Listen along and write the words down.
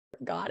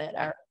Got it.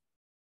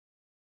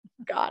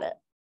 Got it.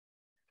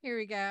 Here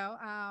we go.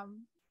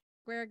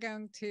 We're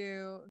going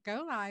to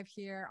go live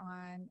here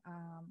on,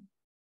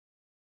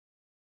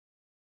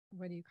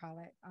 what do you call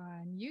it?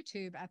 On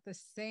YouTube at the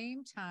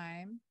same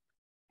time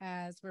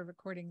as we're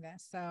recording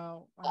this.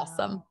 So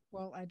Awesome.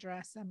 We'll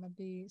address some of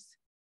these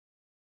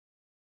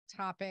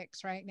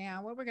topics right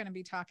now. What we're going to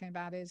be talking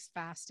about is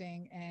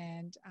fasting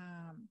and,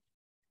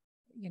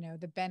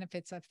 the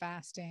benefits of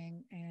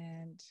fasting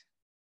and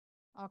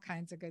all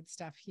kinds of good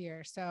stuff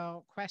here.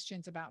 So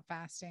questions about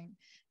fasting.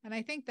 And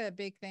I think the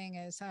big thing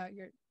is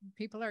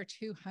people are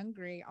too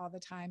hungry all the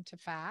time to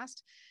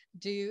fast.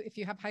 If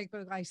you have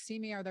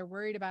hypoglycemia, or they're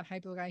worried about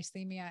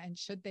hypoglycemia, and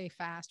should they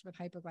fast with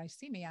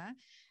hypoglycemia?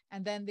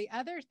 And then the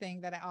other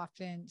thing that I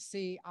often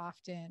see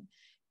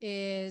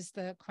is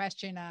the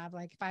question of,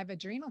 like, if I have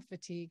adrenal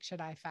fatigue,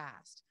 should I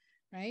fast?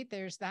 Right?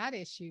 There's that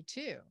issue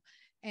too.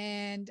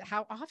 And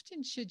how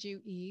often should you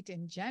eat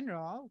in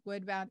general?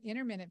 What about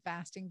intermittent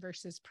fasting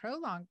versus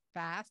prolonged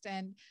fast?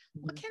 And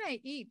what can I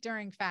eat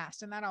during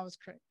fast? And that always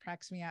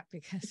cracks me up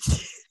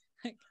because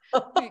like,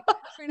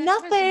 we're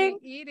not supposed to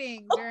be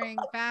eating during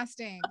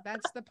fasting.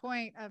 That's the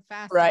point of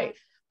fasting. Right.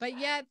 But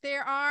yet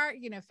there are,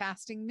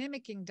 fasting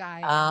mimicking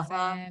diets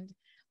and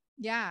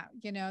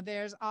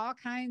there's all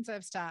kinds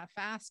of stuff,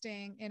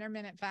 fasting,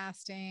 intermittent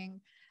fasting,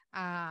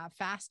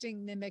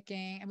 fasting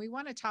mimicking. And we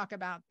want to talk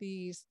about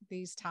these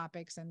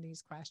topics and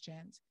these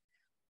questions.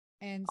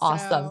 And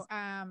awesome.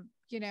 So,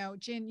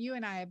 Jen, you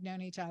and I have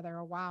known each other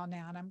a while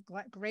now, and I'm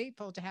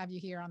grateful to have you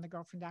here on the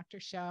Girlfriend Doctor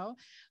Show.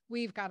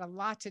 We've got a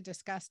lot to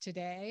discuss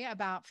today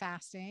about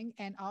fasting,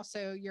 and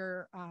also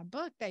your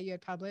book that you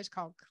had published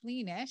called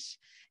Cleanish.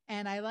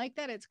 And I like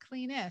that it's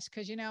Cleanish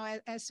because,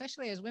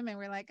 especially as women,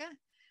 we're like,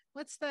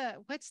 what's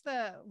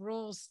the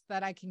rules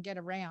that I can get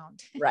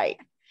around? Right.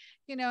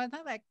 It's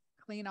not like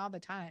clean all the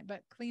time,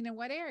 but clean in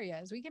what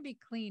areas? We can be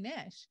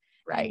cleanish.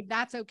 Right. And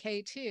that's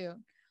okay too.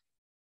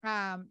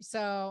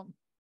 So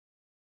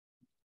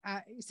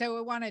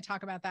we want to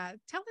talk about that.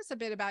 Tell us a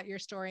bit about your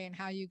story and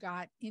how you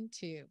got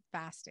into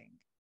fasting.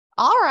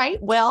 All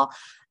right. Well,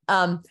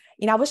 I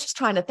was just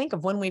trying to think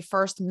of when we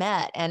first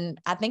met, and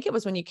I think it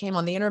was when you came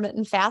on the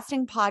Intermittent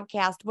Fasting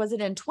podcast. Was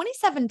it in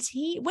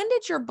 2017? When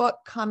did your book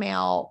come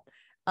out?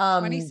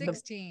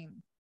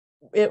 2016.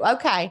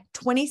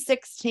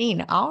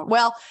 2016. Oh,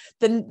 well,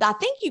 then I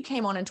think you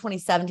came on in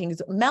 2017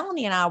 because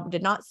Melanie and I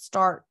did not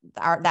start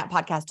that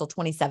podcast till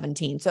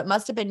 2017. So it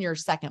must have been your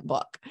second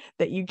book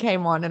that you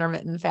came on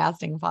Intermittent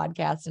Fasting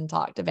podcast and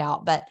talked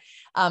about. But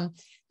then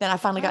I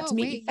finally got to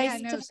meet you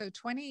face to face. So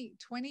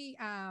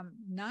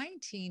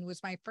 2019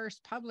 was my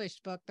first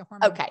published book, The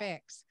Hormone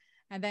Fix.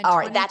 And then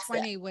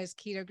 2020 was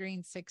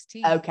Keto-green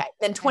 16. Okay.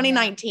 Then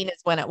 2019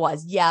 is when it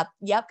was. Yep.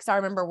 Cause I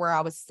remember where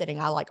I was sitting.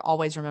 I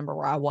always remember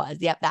where I was.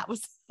 Yep.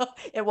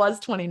 It was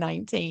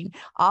 2019.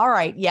 All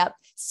right. Yep.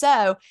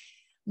 So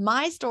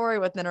my story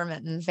with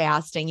intermittent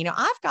fasting,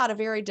 I've got a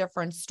very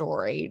different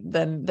story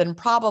than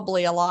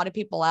probably a lot of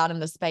people out in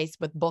the space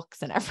with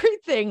books and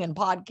everything and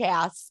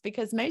podcasts,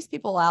 because most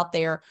people out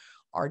there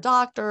are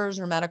doctors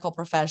or medical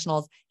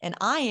professionals. And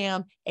I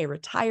am a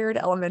retired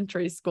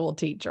elementary school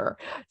teacher.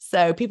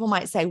 So people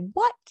might say,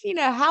 what,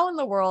 how in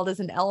the world is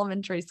an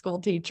elementary school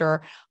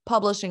teacher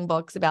publishing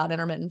books about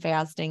intermittent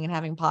fasting and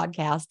having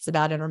podcasts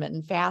about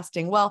intermittent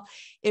fasting? Well,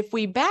 if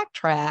we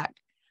backtrack,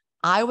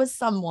 I was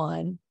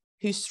someone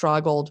who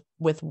struggled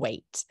with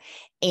weight.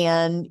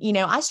 And,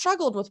 I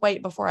struggled with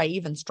weight before I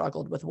even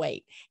struggled with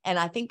weight. And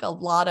I think a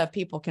lot of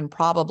people can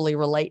probably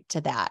relate to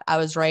that. I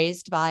was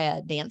raised by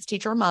a dance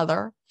teacher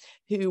mother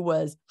who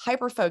was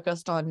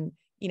hyper-focused on,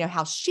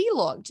 how she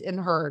looked in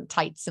her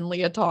tights and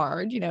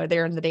leotard,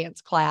 there in the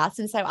dance class.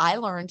 And so I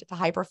learned to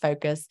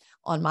hyper-focus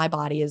on my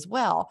body as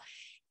well.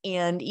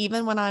 And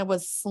even when I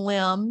was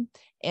slim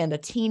and a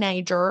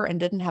teenager and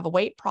didn't have a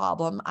weight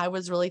problem, I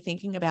was really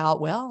thinking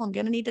about, well, I'm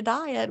going to need to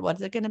diet. What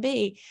is it going to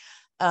be?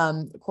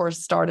 Of course,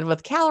 started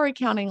with calorie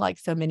counting, like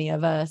so many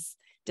of us,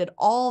 did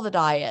all the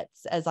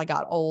diets as I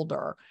got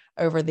older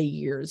over the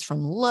years,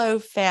 from low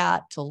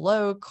fat to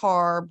low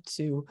carb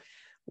to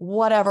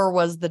whatever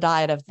was the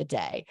diet of the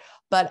day.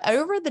 But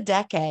over the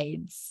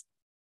decades,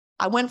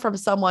 I went from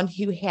someone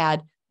who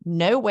had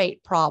no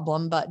weight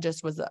problem, but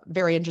just was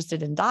very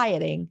interested in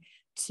dieting,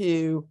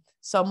 to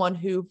someone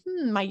who,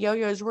 my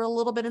yo-yos were a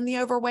little bit in the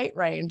overweight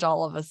range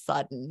all of a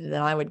sudden. And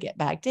then I would get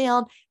back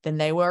down. Then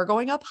they were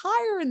going up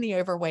higher in the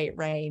overweight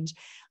range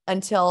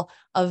until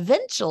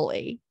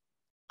eventually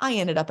I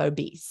ended up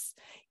obese.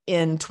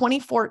 In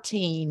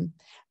 2014,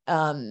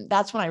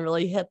 that's when I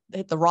really hit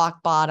the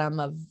rock bottom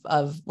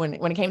of when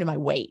it came to my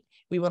weight.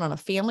 We went on a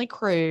family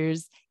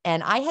cruise,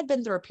 and I had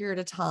been through a period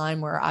of time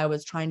where I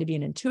was trying to be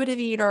an intuitive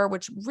eater,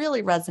 which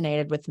really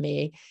resonated with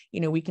me.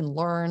 We can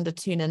learn to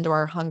tune into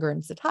our hunger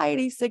and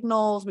satiety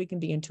signals. We can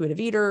be intuitive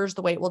eaters.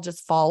 The weight will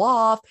just fall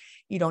off.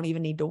 You don't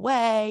even need to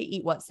weigh,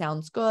 eat what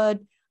sounds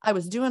good. I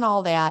was doing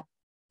all that.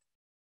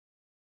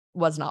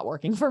 Was not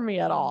working for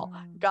me at all.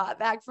 Got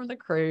back from the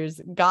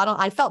cruise,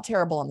 I felt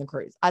terrible on the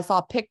cruise. I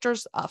saw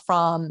pictures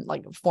from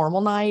like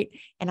formal night,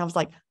 and I was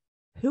like,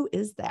 who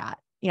is that?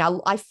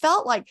 I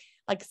felt like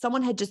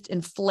someone had just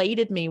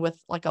inflated me with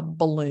like a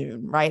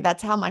balloon, right?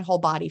 That's how my whole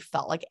body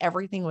felt. Like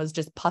everything was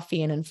just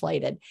puffy and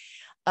inflated.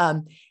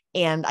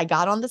 And I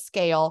got on the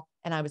scale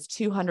and I was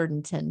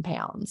 210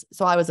 pounds.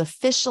 So I was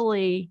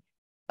officially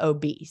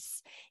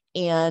obese.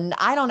 And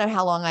I don't know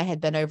how long I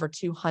had been over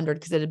 200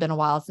 because it had been a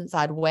while since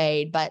I'd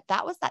weighed, but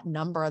that was that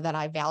number that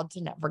I vowed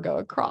to never go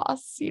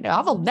across.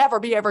 I will never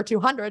be over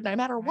 200 no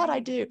matter what I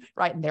do.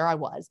 Right. And there I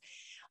was.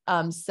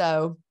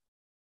 So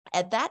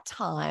at that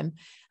time,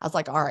 I was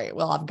like, all right,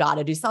 well, I've got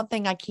to do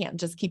something. I can't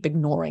just keep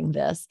ignoring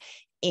this.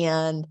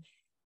 And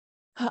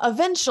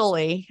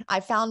eventually I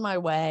found my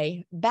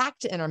way back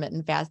to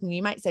intermittent fasting.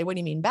 You might say, what do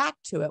you mean back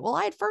to it? Well,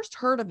 I had first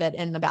heard of it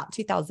in about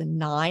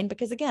 2009,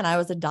 because again, I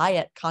was a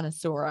diet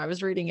connoisseur. I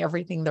was reading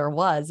everything there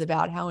was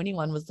about how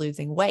anyone was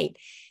losing weight.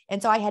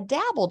 And so I had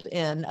dabbled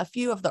in a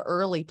few of the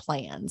early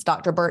plans,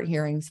 Dr. Bert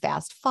Hearing's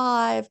Fast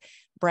 5,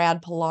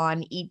 Brad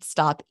Pilon, Eat,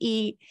 Stop,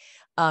 Eat,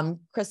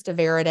 Krista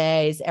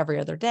Veride's Every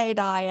Other Day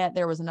diet.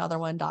 There was another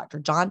one, Dr.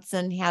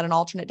 Johnson had an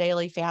alternate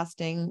daily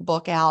fasting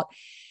book out.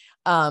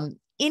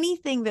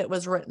 Anything that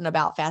was written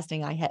about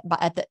fasting, I had,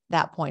 at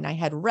that point, I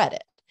had read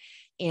it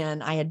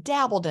and I had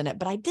dabbled in it,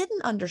 but I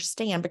didn't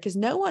understand because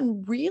no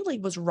one really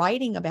was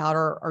writing about,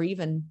 or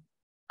even,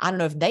 I don't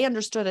know if they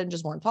understood it and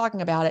just weren't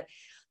talking about it,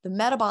 the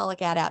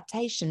metabolic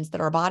adaptations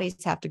that our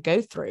bodies have to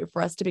go through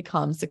for us to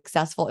become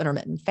successful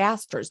intermittent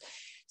fasters.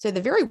 So the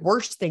very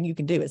worst thing you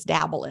can do is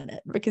dabble in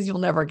it because you'll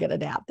never get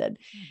adapted.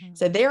 Mm-hmm.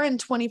 So there in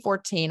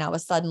 2014, I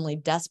was suddenly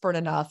desperate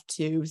enough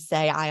to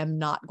say, I am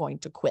not going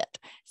to quit.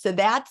 So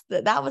that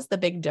was the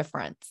big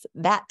difference.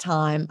 That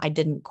time I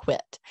didn't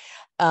quit.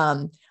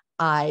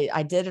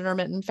 I did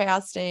intermittent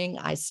fasting.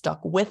 I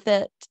stuck with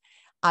it.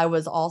 I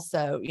was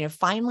also,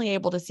 finally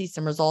able to see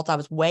some results. I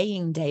was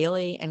weighing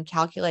daily and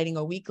calculating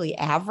a weekly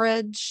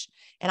average.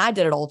 And I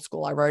did it old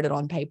school. I wrote it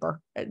on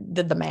paper,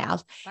 did the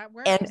math. That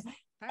works.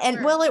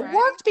 It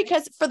worked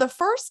because for the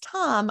first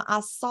time I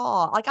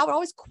saw, like, I would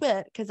always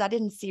quit because I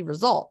didn't see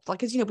results. Like,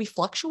 because, we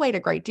fluctuate a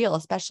great deal,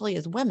 especially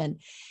as women.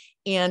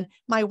 And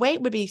my weight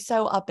would be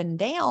so up and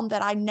down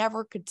that I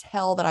never could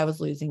tell that I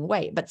was losing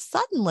weight. But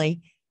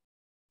suddenly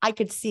I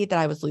could see that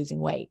I was losing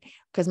weight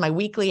because my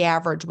weekly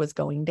average was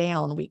going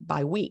down week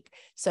by week.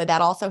 So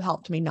that also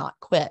helped me not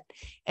quit.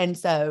 And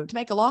so to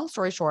make a long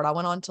story short, I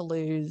went on to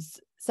lose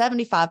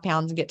 75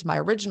 pounds and get to my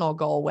original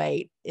goal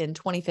weight in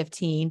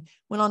 2015,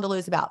 went on to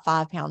lose about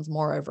 5 pounds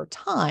more over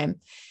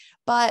time.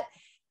 But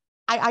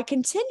I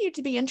continued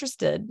to be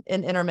interested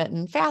in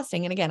intermittent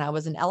fasting. And again, I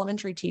was an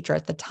elementary teacher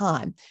at the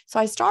time. So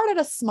I started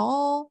a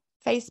small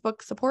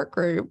Facebook support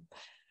group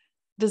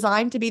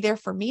designed to be there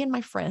for me and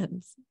my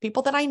friends,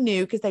 people that I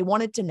knew because they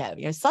wanted to know.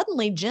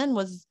 Suddenly Jen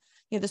was,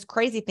 this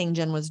crazy thing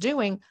Jen was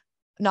doing.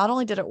 Not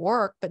only did it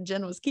work, but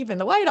Jen was keeping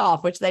the weight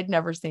off, which they'd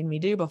never seen me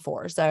do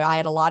before. So I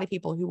had a lot of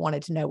people who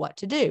wanted to know what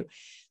to do.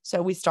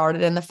 So we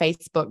started in the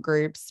Facebook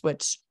groups,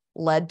 which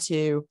led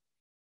to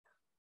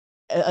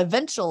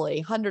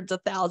eventually hundreds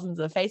of thousands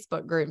of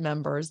Facebook group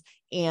members.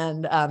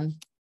 And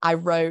I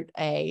wrote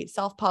a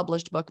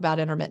self-published book about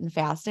intermittent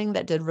fasting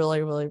that did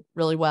really, really,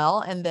 really well.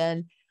 And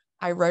then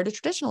I wrote a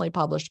traditionally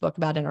published book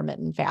about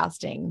intermittent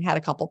fasting, had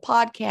a couple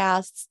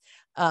podcasts.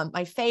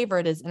 My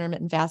favorite is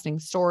Intermittent Fasting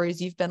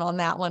Stories. You've been on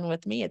that one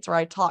with me. It's where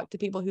I talk to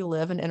people who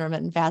live an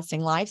intermittent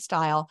fasting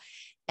lifestyle.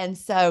 And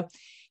so,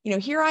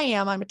 here I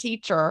am, I'm a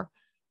teacher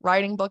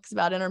writing books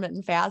about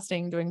intermittent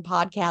fasting, doing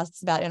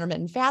podcasts about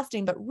intermittent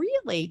fasting, but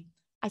really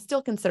I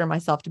still consider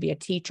myself to be a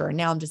teacher. And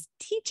now I'm just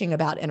teaching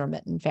about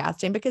intermittent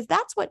fasting because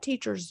that's what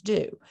teachers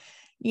do.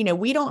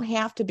 We don't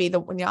have to be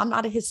I'm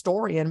not a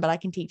historian, but I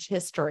can teach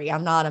history.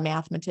 I'm not a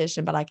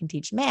mathematician, but I can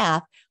teach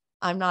math.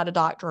 I'm not a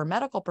doctor or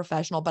medical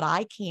professional, but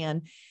I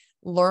can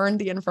learn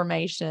the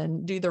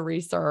information, do the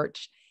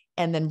research,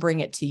 and then bring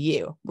it to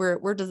you.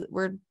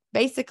 We're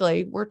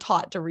basically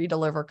taught to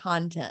redeliver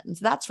content. And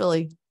so that's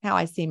really how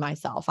I see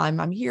myself.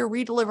 I'm here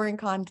redelivering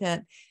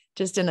content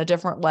just in a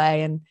different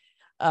way and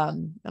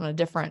in a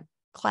different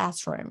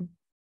classroom.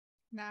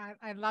 No,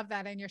 I love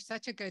that. And you're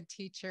such a good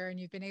teacher and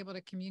you've been able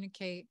to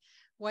communicate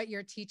what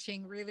you're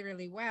teaching really,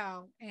 really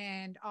well.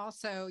 And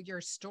also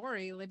your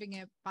story, living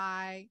it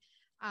by,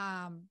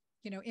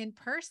 in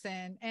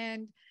person.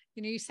 And,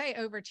 you say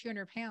over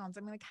 200 pounds.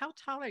 I'm like, how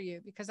tall are you?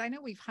 Because I know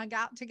we've hung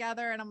out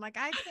together and I'm like,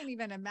 I can't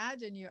even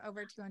imagine you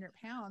over 200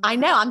 pounds. I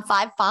know I'm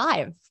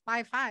 5'5".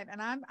 5'5", and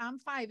I'm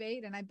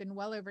 5'8", and I've been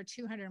well over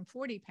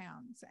 240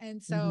 pounds.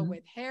 And so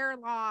with hair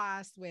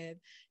loss, with,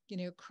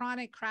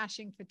 chronic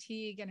crashing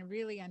fatigue, and I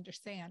really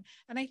understand.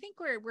 And I think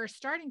we're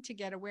starting to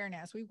get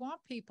awareness. We want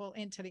people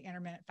into the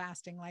intermittent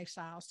fasting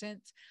lifestyle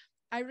since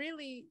I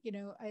really,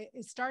 I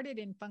started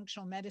in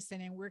functional medicine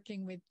and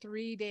working with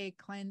 3-day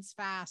cleanse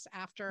fast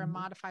after a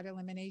modified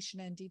elimination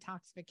and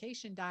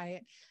detoxification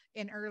diet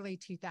in early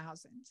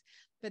 2000s.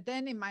 But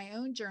then in my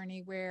own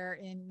journey, where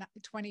in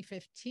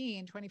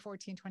 2014,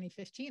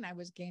 2015, I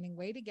was gaining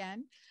weight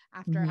again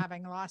after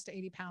having lost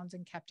 80 pounds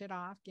and kept it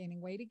off, gaining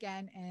weight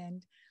again,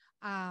 and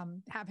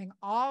having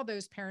all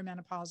those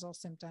perimenopausal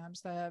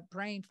symptoms, the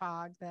brain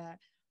fog, the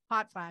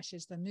hot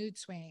flashes, the mood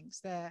swings,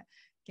 the,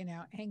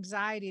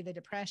 anxiety, the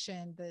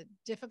depression, the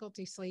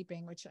difficulty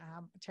sleeping, which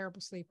I'm a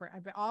terrible sleeper.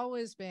 I've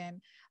always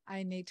been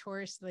a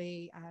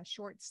notoriously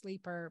short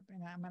sleeper,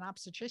 and I'm an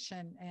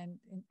obstetrician and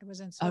it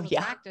was in solo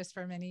practice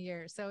for many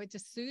years. So it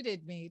just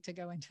suited me to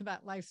go into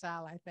that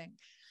lifestyle, I think.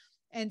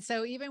 And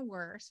so even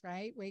worse,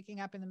 right? Waking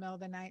up in the middle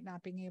of the night,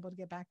 not being able to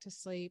get back to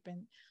sleep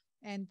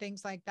and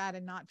things like that,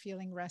 and not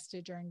feeling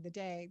rested during the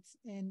day.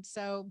 And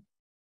so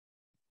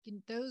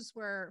those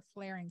were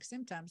flaring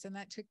symptoms. And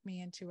that took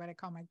me into what I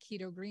call my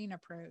keto-green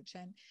approach.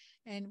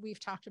 And we've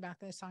talked about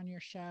this on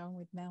your show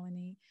with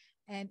Melanie.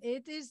 And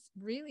it is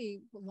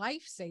really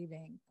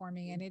life-saving for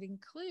me. And it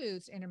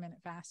includes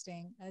intermittent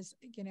fasting as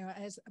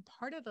a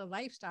part of the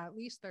lifestyle, at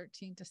least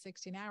 13 to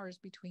 16 hours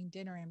between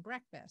dinner and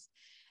breakfast.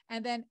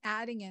 And then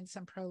adding in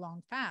some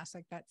prolonged fast,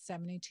 like that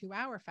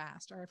 72-hour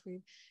fast, or if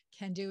we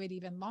can do it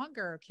even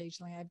longer,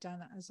 occasionally I've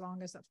done as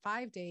long as a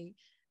 5-day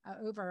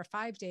over a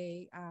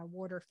 5-day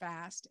water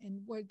fast,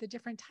 and what the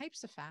different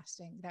types of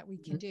fasting that we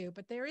can do.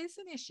 But there is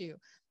an issue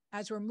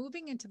as we're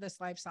moving into this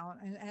lifestyle.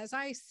 And as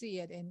I see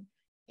it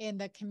in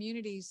the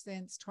community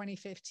since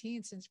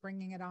 2015, since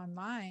bringing it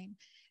online,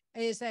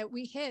 is that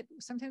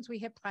sometimes we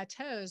hit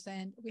plateaus,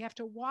 and we have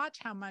to watch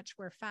how much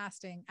we're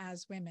fasting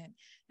as women,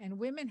 and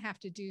women have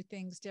to do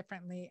things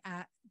differently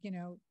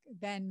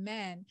than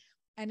men.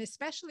 And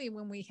especially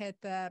when we hit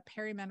the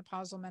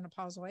perimenopausal,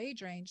 menopausal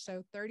age range.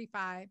 So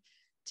 35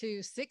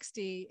 to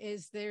 60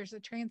 there's a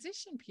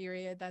transition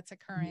period that's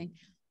occurring.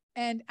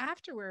 And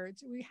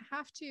afterwards, we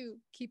have to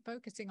keep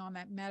focusing on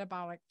that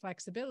metabolic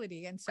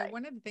flexibility. And so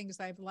one of the things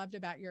I've loved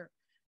about your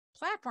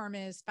platform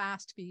is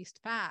fast, feast,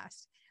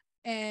 fast,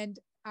 and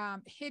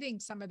hitting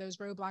some of those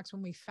roadblocks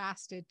when we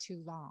fasted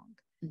too long.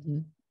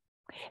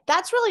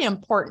 That's really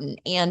important.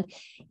 And,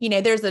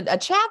 there's a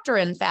chapter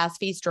in Fast,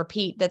 Feast,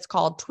 Repeat that's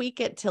called Tweak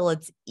It Till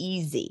It's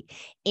Easy.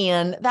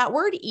 And that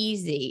word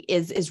easy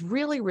is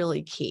really,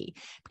 really key,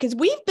 because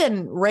we've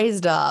been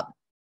raised up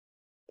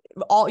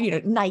all,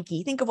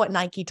 Nike, think of what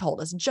Nike told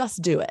us,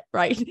 just do it,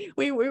 right?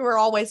 We were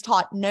always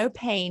taught no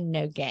pain,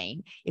 no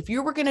gain. If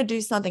you were going to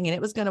do something and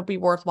it was going to be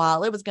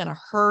worthwhile, it was going to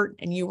hurt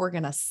and you were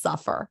going to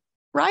suffer,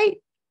 right?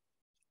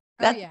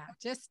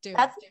 Just do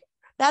it.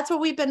 That's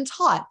what we've been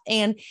taught.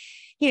 And,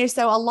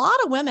 so a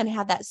lot of women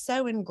have that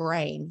so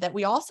ingrained that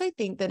we also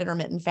think that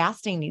intermittent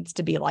fasting needs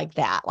to be like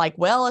that. Like,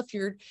 well, if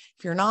you're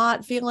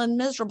not feeling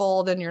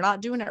miserable, then you're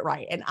not doing it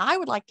right. And I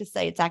would like to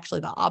say it's actually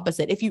the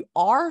opposite. If you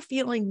are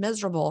feeling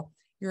miserable,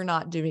 you're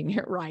not doing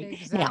it right.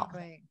 Exactly. Now,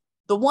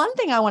 the one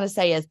thing I want to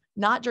say is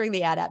not during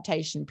the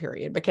adaptation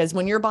period, because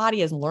when your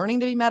body is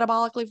learning to be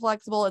metabolically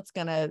flexible,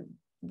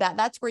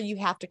 that's where you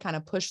have to kind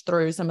of push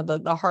through some of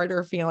the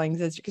harder feelings,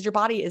 is because your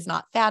body is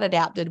not fat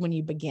adapted when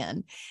you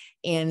begin.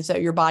 And so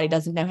your body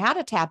doesn't know how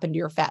to tap into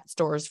your fat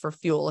stores for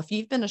fuel. If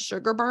you've been a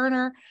sugar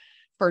burner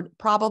for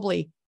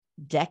probably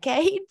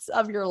decades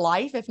of your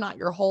life, if not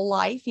your whole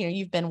life,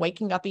 you've been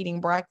waking up eating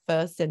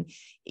breakfast and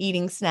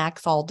eating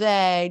snacks all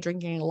day,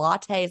 drinking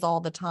lattes all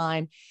the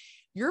time,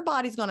 your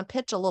body's going to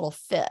pitch a little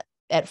fit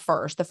at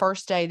first. The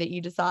first day that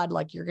you decide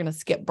like you're going to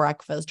skip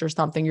breakfast or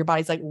something, your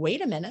body's like,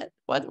 wait a minute,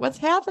 what's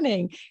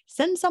happening?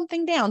 Send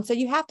something down. So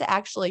you have to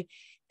actually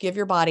give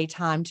your body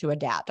time to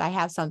adapt. I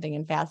have something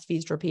in Fast,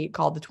 Feast, Repeat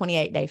called the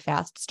 28-day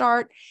fast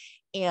start.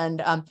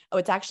 And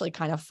it's actually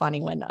kind of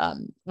funny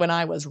when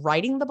I was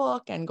writing the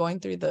book and going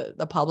through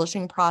the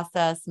publishing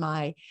process,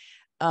 my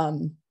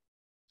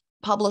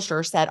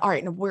publisher said, all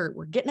right,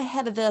 we're getting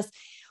ahead of this.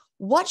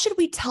 What should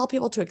we tell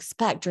people to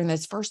expect during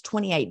those first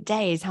 28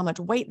 days, how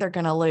much weight they're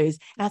going to lose?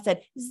 And I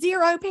said,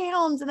 0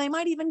 pounds, and they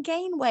might even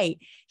gain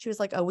weight. She was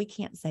like, oh, we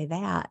can't say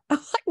that. I'm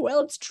like, well,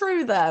 it's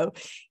true though.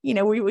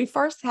 We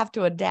first have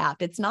to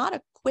adapt. It's not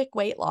a quick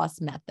weight loss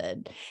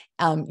method.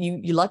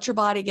 You let your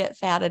body get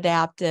fat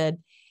adapted.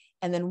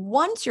 And then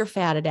once you're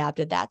fat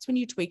adapted, that's when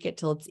you tweak it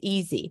till it's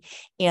easy.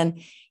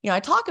 And, I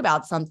talk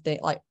about something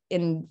like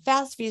in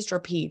Fast, Feast,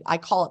 Repeat, I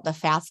call it the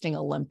fasting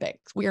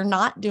Olympics. We are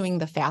not doing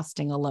the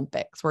fasting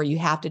Olympics where you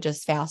have to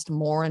just fast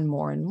more and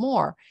more and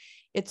more.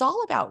 It's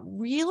all about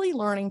really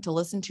learning to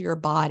listen to your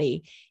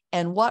body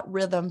and what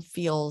rhythm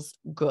feels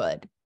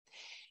good.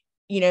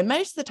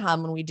 Most of the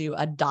time when we do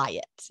a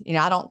diet,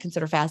 I don't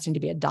consider fasting to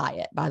be a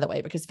diet, by the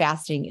way, because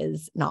fasting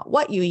is not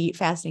what you eat.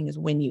 Fasting is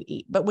when you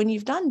eat. But when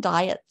you've done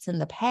diets in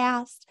the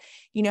past,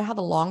 how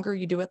the longer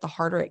you do it, the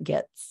harder it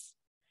gets.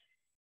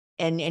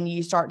 And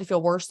you start to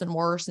feel worse and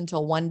worse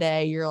until one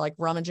day you're like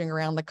rummaging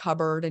around the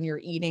cupboard and you're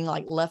eating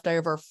like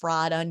leftover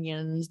fried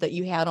onions that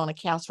you had on a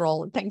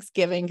casserole at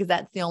Thanksgiving, because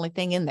that's the only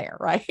thing in there,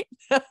 right?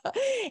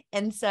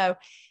 And so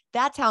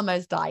that's how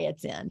most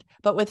diets end.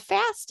 But with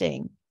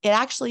fasting, it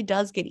actually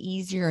does get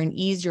easier and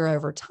easier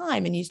over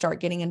time. And you start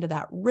getting into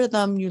that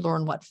rhythm. You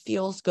learn what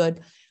feels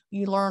good.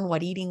 You learn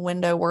what eating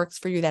window works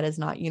for you. That is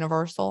not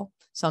universal.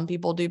 Some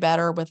people do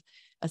better with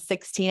a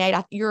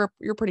 16-8. You're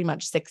pretty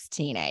much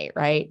 16-8,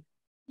 right?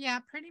 Yeah,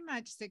 pretty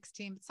much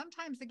 16. But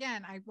sometimes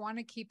again, I want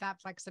to keep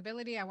that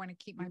flexibility. I want to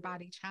keep my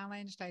body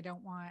challenged. I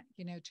don't want,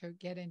 to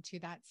get into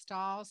that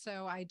stall.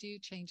 So I do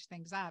change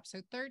things up. So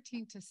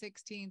 13 to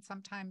 16,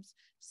 sometimes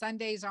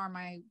Sundays are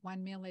my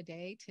one meal a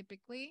day,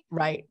 typically,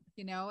 Right.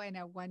 and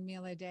a one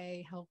meal a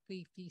day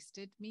healthy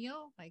feasted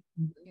meal, like,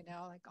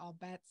 like all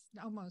bets,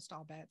 almost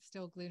all bets,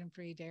 still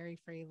gluten-free,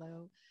 dairy-free,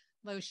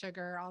 low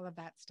sugar, all of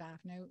that stuff.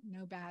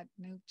 No bad,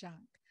 no junk.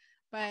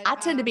 But I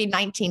tend to be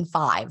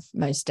 19.5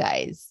 most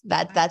days.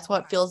 That's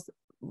what 9 to 5. feels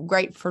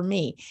great for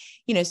me.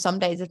 Some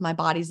days if my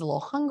body's a little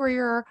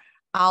hungrier,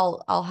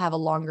 I'll have a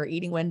longer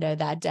eating window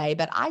that day,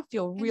 but I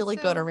feel And really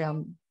good so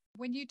around.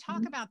 when you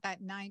talk about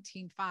that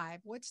 19.5,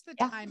 what's the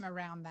Yeah. time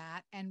around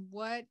that? And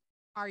what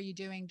are you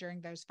doing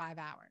during those 5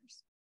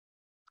 hours?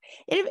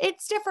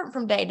 It's different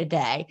from day to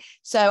day.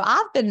 So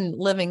I've been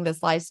living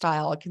this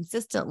lifestyle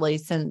consistently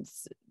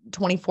since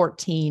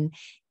 2014,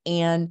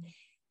 and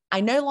I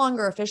no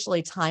longer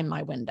officially time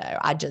my window.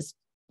 I just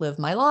live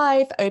my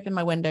life, open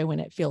my window when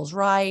it feels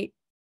right,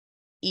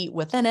 eat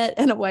within it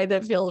in a way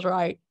that feels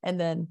right. And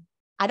then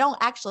I don't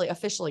actually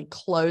officially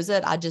close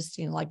it. I just,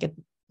 like it,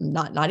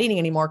 not eating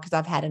anymore because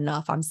I've had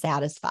enough. I'm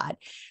satisfied.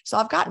 So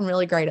I've gotten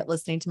really great at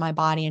listening to my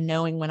body and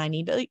knowing when I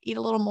need to eat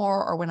a little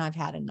more or when I've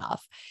had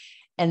enough.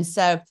 And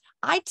so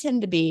I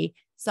tend to be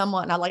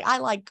someone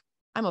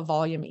I'm a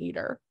volume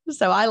eater.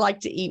 So I like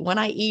to eat. When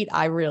I eat,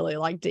 I really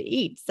like to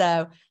eat.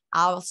 So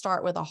I'll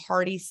start with a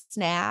hearty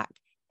snack.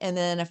 And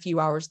then a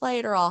few hours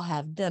later, I'll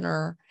have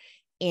dinner.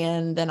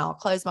 And then I'll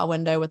close my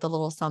window with a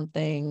little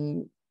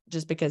something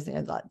just because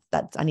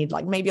that's, I need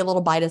like maybe a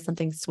little bite of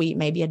something sweet,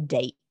 maybe a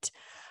date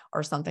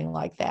or something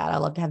like that. I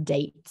love to have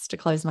dates to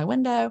close my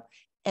window.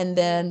 And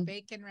then,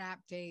 Bacon wrap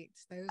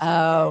dates. Those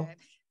are oh, good.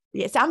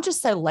 yes, I'm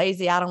just so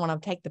lazy. I don't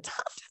want to take the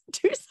time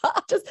to do so.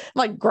 I'm just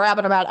like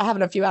grabbing them out,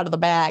 having a few out of the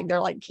bag.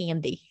 They're like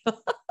candy.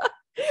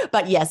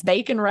 But yes,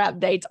 bacon wrap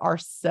dates are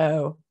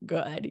so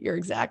good. You're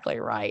exactly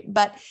right.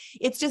 But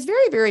it's just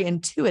very, very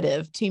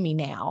intuitive to me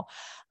now.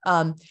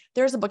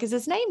 There's a book, is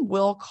his name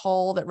Will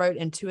Cole, that wrote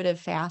Intuitive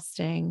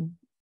Fasting?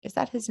 Is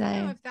that his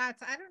name? I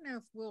don't know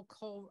if Will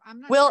Cole,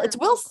 I'm not Will, sure it's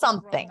if Will Will Cole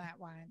wrote something. that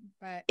one,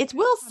 but It's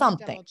Will let me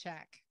something. double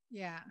check.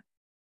 Yeah.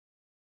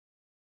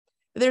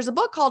 There's a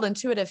book called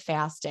Intuitive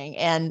Fasting,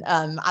 and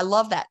I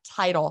love that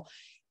title.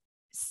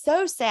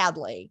 So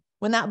sadly,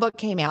 when that book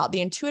came out,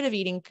 the intuitive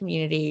eating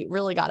community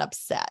really got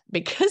upset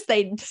because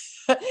they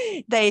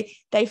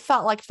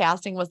felt like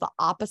fasting was the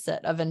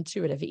opposite of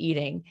intuitive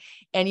eating.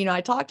 And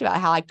I talked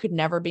about how I could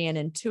never be an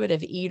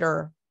intuitive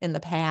eater in the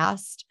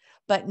past,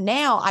 but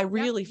now I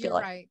really feel You're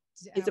like, right.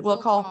 is it Will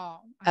Will Cole?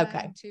 Call.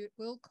 Okay.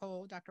 Will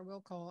Cole, Dr. Will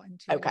Cole,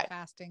 Intuitive Okay.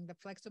 Fasting, the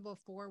flexible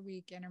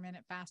 4-week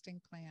intermittent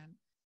fasting plan.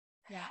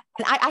 Yeah.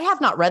 And I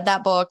have not read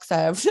that book,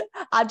 so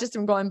I just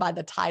am going by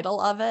the title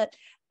of it.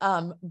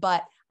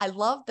 But I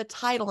love the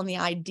title and the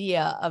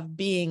idea of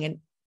being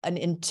an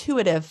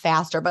intuitive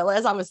faster. But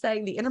as I was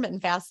saying, the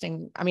intermittent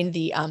fasting,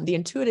 the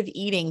intuitive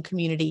eating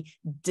community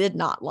did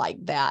not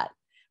like that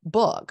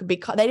book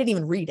because they didn't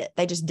even read it.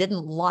 They just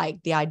didn't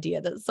like the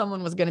idea that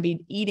someone was going to be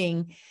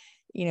eating,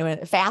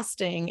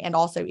 fasting and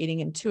also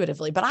eating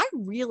intuitively. But I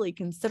really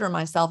consider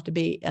myself to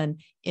be an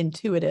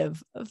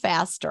intuitive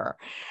faster.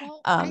 Well,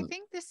 I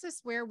think this is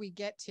where we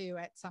get to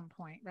at some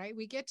point, right?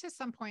 We get to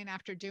some point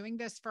after doing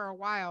this for a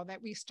while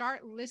that we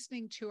start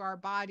listening to our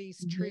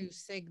body's true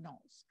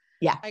signals.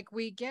 Yeah. Like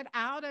we get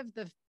out of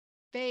the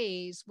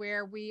phase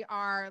where we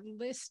are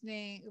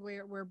listening,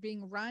 we're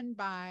being run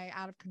by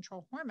out of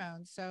control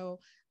hormones. So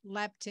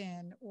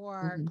leptin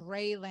or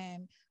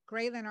ghrelin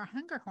or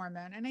hunger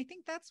hormone. And I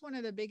think that's one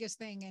of the biggest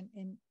thing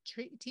in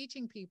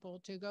teaching people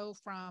to go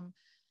from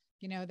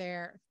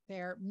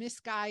their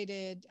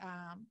misguided,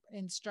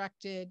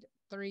 instructed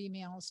 3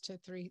 meals to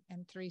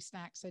three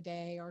snacks a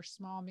day or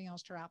small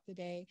meals throughout the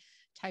day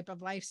type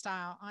of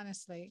lifestyle,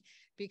 honestly,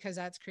 because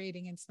that's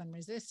creating insulin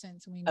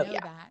resistance. We know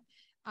that.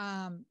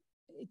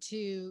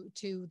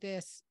 To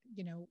this,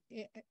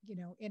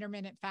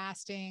 intermittent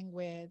fasting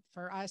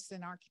for us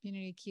in our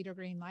community,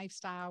 keto-green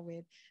lifestyle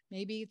with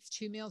maybe it's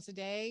 2 meals a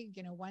day,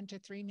 1 to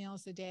 3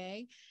 meals a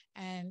day,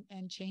 and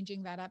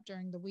changing that up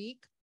during the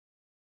week.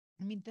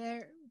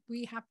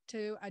 We have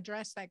to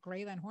address that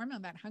ghrelin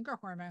hormone, that hunger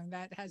hormone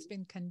that has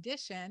been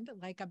conditioned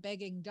like a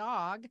begging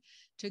dog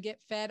to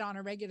get fed on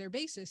a regular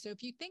basis. So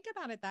if you think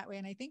about it that way,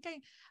 and I think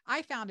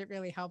I found it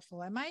really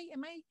helpful. Am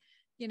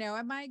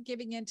I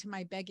giving in to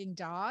my begging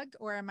dog,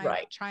 or am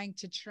I trying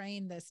to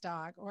train this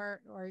dog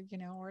or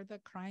the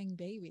crying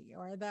baby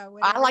or the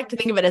whatever? I like to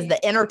think of it as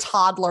the inner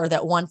toddler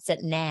that wants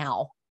it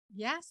now.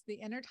 Yes, the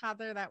inner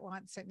toddler that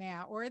wants it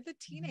now, or the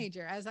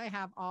teenager, as I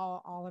have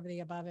all of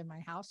the above in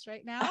my house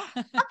right now.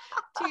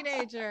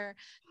 Teenager,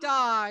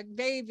 dog,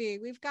 baby,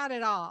 we've got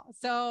it all.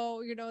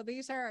 So,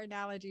 these are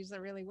analogies that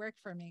really work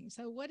for me.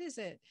 So what is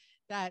it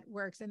that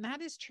works? And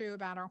that is true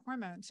about our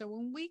hormones. So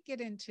when we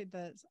get into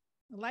the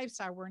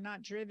lifestyle, we're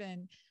not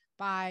driven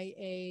by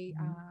a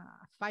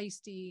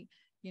feisty,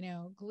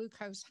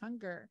 glucose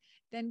hunger,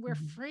 then we're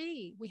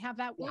free. We have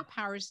that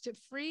willpower, to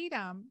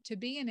freedom to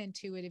be an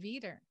intuitive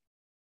eater.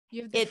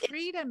 You have the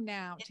freedom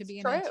now to be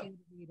an true. intuitive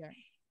eater.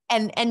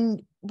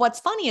 And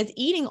what's funny is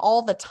eating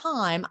all the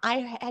time,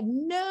 I had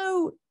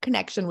no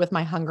connection with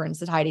my hunger and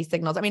satiety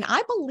signals. I mean,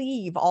 I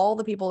believe all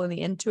the people in the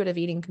intuitive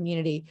eating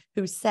community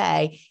who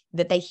say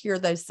that they hear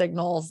those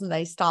signals and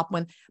they stop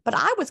but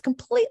I was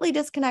completely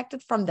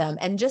disconnected from them,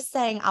 and just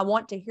saying I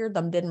want to hear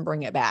them didn't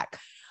bring it back.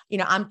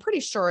 I'm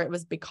pretty sure it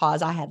was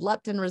because I had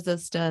leptin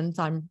resistance.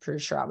 I'm pretty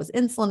sure I was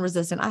insulin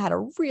resistant. I had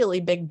a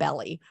really big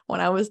belly when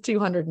I was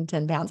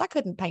 210 pounds. I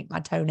couldn't paint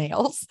my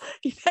toenails.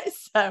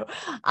 So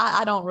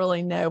I don't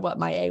really know what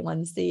my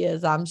A1C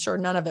is. I'm sure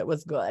none of it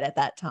was good at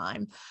that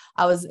time.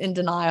 I was in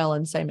denial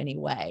in so many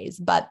ways.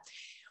 But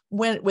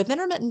with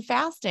intermittent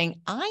fasting,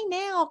 I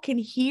now can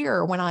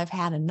hear when I've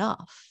had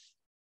enough.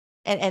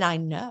 And I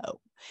know.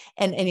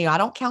 And I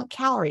don't count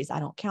calories. I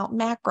don't count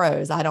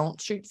macros. I don't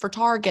shoot for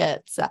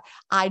targets.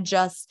 I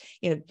just,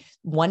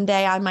 one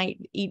day I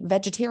might eat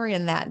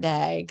vegetarian that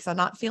day because I'm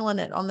not feeling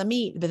it on the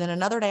meat. But then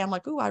another day I'm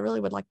like, oh, I really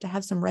would like to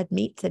have some red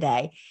meat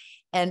today.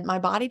 And my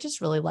body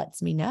just really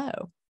lets me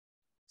know.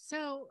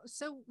 So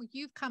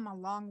you've come a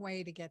long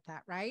way to get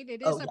that, right?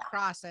 It is a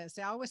process.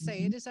 I always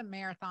say it is a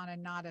marathon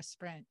and not a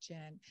sprint,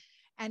 Jen.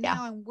 And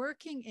now I'm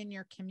working in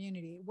your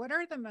community. What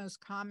are the most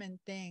common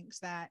things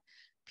that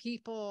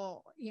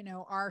people,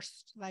 are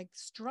like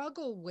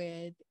struggle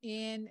with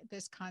in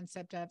this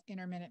concept of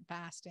intermittent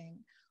fasting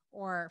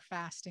or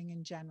fasting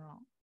in general?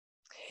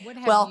 What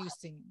have you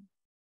seen?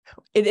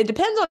 It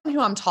depends on who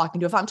I'm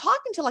talking to. If I'm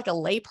talking to like a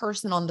lay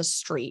person on the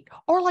street,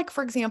 or like,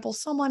 for example,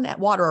 someone at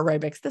water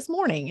aerobics this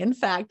morning, in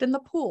fact, in the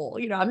pool,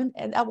 I'm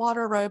at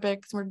water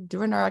aerobics, we're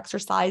doing our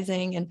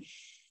exercising,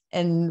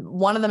 and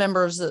one of the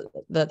members,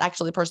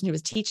 the person who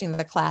was teaching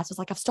the class, was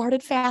like, I've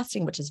started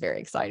fasting, which is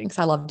very exciting because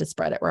I love to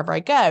spread it wherever I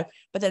go.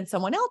 But then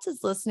someone else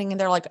is listening and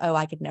they're like, oh,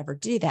 I could never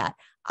do that.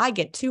 I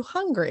get too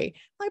hungry.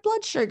 My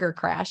blood sugar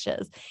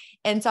crashes.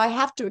 And so I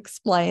have to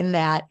explain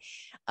that,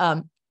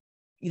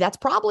 that's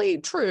probably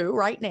true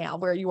right now,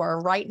 where you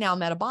are right now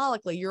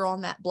metabolically. You're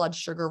on that blood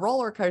sugar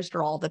roller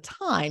coaster all the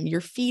time.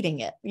 You're feeding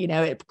it,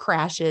 it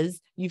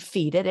crashes, you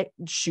feed it, it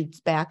shoots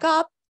back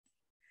up,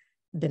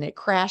 then it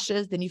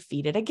crashes, then you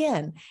feed it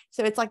again.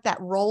 So it's like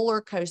that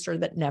roller coaster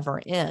that never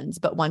ends.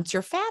 But once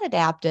you're fat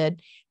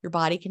adapted, your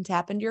body can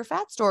tap into your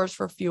fat stores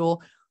for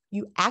fuel.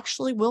 You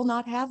actually will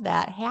not have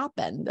that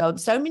happen.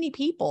 So many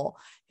people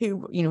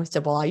who,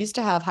 said, well, I used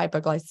to have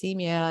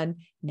hypoglycemia and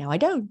now I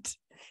don't.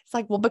 It's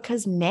like, well,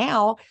 because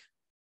now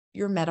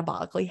you're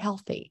metabolically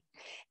healthy.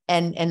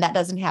 And that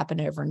doesn't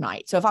happen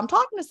overnight. So if I'm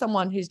talking to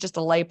someone who's just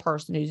a lay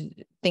person who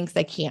thinks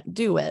they can't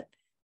do it,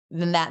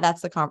 then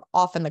that's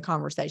often the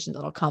conversation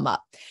that'll come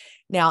up.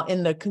 Now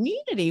in the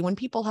community, when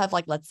people have,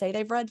 like, let's say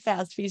they've read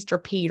Fast, Feast,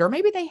 Repeat, or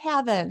maybe they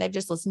haven't, they've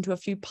just listened to a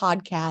few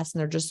podcasts and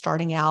they're just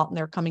starting out and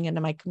they're coming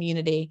into my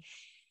community.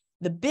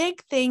 The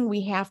big thing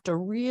we have to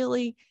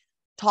really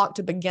talk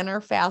to beginner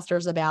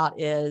fasters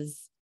about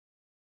is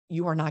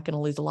you are not going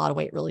to lose a lot of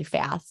weight really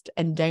fast,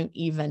 and don't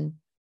even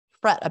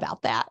fret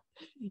about that.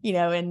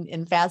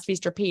 In Fast,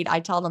 Feast, Repeat, I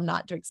tell them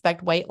not to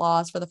expect weight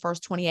loss for the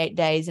first 28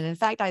 days. And in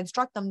fact, I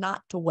instruct them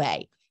not to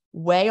weigh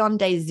on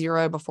day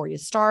 0 before you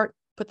start,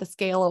 put the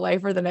scale away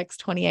for the next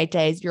 28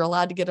 days. You're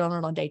allowed to get on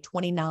it on day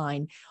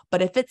 29.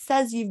 But if it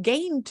says you've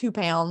gained 2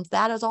 pounds,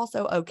 that is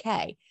also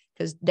okay,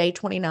 because day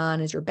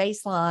 29 is your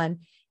baseline.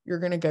 You're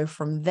going to go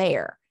from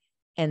there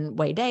and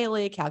weigh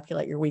daily,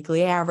 calculate your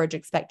weekly average,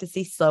 expect to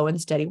see slow and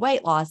steady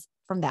weight loss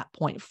from that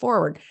point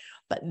forward.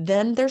 But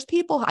then there's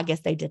people, I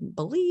guess they didn't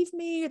believe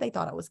me. They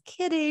thought I was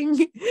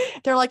kidding.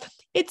 They're like,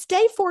 it's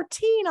day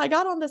 14. I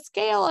got on the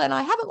scale and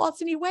I haven't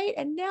lost any weight.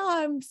 And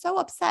now I'm so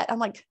upset. I'm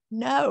like,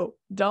 no,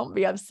 don't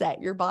be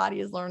upset. Your body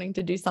is learning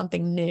to do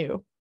something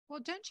new. Well,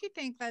 don't you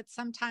think that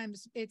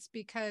sometimes it's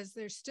because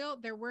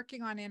they're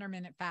working on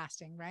intermittent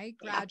fasting, right?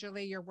 Yeah.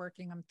 Gradually you're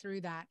working them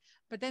through that,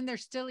 but then they're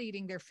still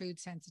eating their food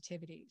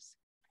sensitivities.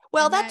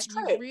 Well, that's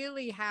true. You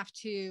really have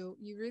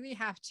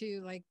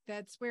to, like,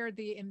 that's where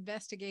the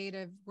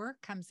investigative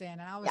work comes in.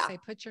 And I always say,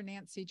 put your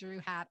Nancy Drew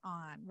hat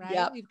on, right?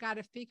 Yep. We've got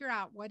to figure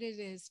out what it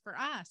is for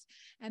us.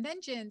 And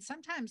then, Jen,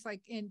 sometimes,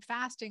 like in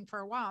fasting for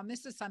a while, and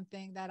this is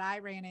something that I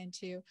ran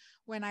into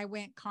when I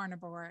went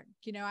carnivore,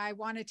 I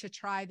wanted to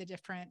try the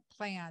different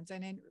plans,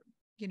 and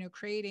in,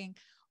 creating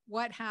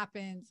what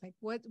happens, like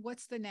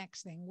what's the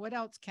next thing? What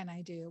else can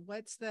I do?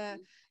 What's the,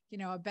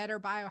 a better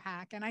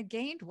biohack? And I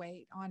gained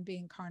weight on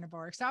being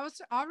carnivore. So I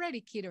was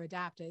already keto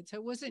adapted. So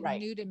it wasn't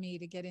new to me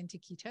to get into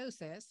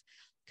ketosis,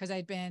 because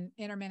I'd been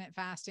intermittent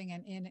fasting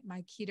and in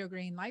my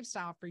keto-green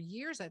lifestyle for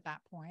years at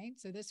that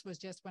point. So this was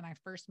just when I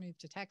first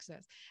moved to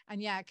Texas.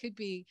 And it could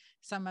be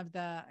some of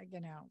the,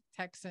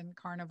 Texan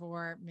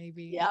carnivore,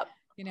 maybe,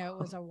 it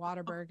was a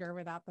Whataburger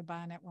without the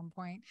bun at one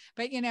point,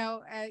 but,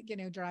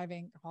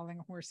 driving,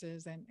 hauling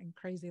horses and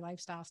crazy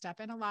lifestyle stuff,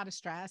 and a lot of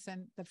stress.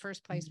 And the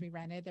first place we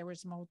rented, there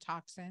was mold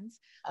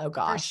toxins. Oh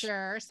gosh. For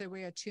sure. So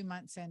we had 2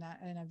 months in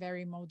a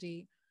very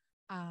moldy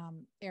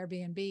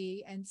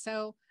Airbnb. And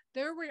so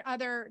there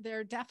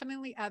are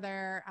definitely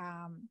other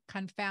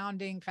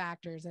confounding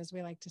factors, as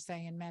we like to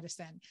say in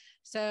medicine.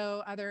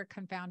 So other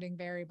confounding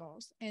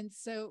variables. And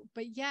so,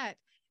 but yet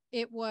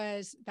it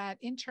was that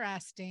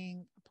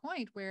interesting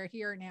point where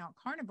here now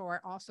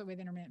carnivore, also with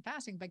intermittent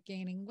fasting, but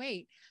gaining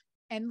weight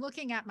and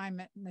looking at my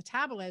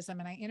metabolism.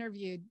 And I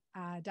interviewed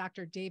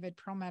Dr. David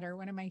Perlmutter,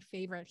 one of my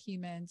favorite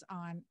humans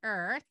on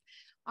earth,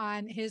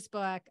 on his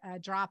book,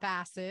 Drop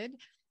Acid,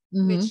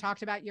 which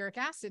talked about uric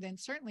acid. And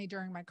certainly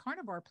during my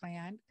carnivore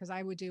plan, because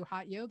I would do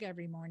hot yoga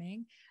every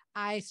morning,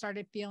 I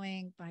started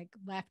feeling like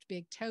left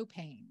big toe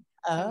pain.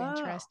 So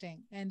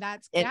interesting. And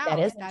that's gout. That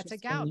is That's a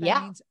interesting. gout. Yeah.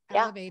 That means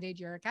elevated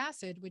uric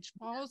acid, which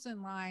falls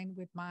in line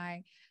with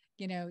my,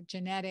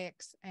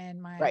 genetics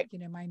and my,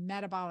 my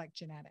metabolic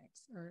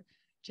genetics, or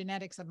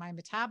genetics of my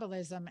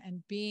metabolism,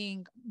 and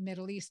being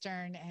Middle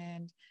Eastern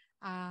and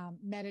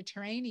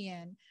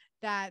Mediterranean,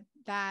 that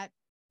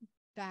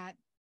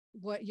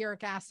what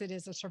uric acid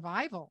is a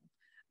survival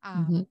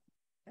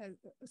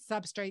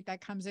substrate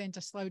that comes in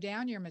to slow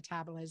down your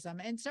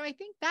metabolism. And so I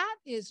think that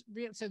is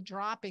real. So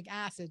dropping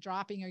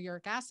your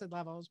uric acid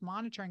levels,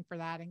 monitoring for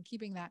that and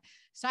keeping that.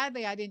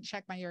 Sadly, I didn't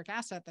check my uric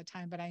acid at the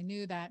time, but I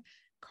knew that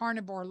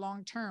carnivore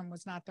long-term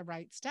was not the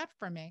right step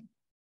for me.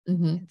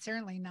 And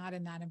certainly not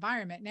in that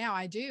environment. Now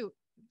I do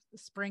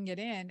spring it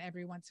in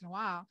every once in a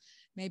while,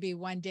 maybe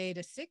 1 day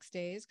to 6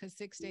 days, because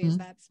 6 days,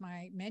 that's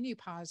my menu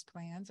pause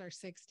plans, are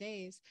 6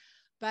 days.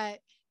 But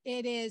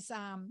it is,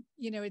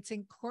 it's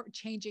in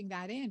changing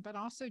that in, but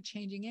also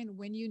changing in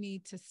when you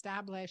need to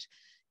establish,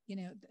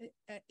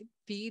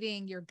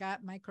 feeding your gut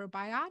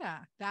microbiota.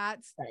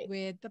 That's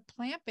with the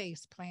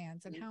plant-based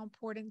plans, and how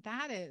important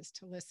that is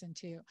to listen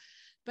to.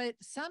 But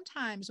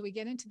sometimes we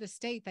get into the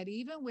state that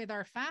even with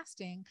our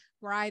fasting,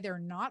 we're either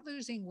not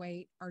losing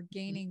weight or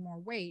gaining more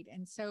weight.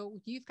 And so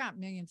you've got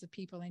millions of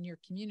people in your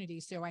community,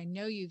 so I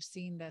know you've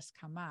seen this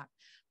come up.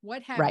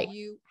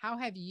 How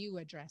have you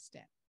addressed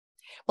it?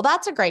 Well,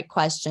 that's a great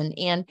question.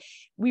 And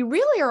we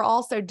really are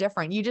all so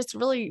different.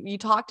 You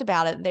talked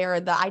about it there.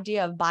 The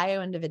idea of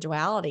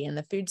bioindividuality, and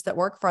the foods that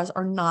work for us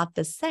are not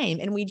the same.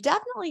 And we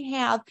definitely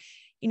have,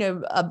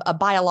 a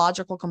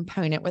biological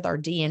component with our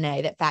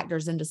DNA that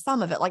factors into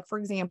some of it. Like, for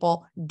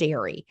example,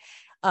 dairy.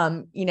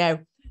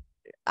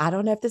 I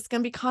don't know if this is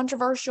going to be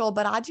controversial,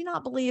 but I do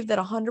not believe that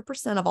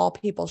 100% of all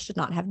people should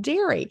not have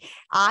dairy.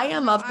 I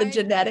am of the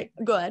genetic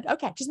good.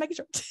 Okay. Just making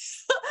sure.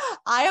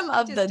 I am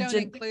of the don't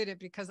include it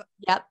because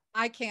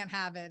I can't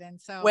have it. And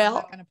so I'm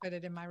not going to put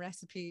it in my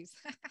recipes.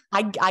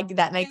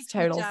 That makes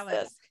total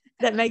sense.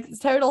 That makes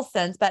total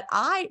sense. But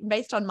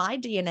based on my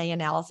DNA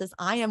analysis,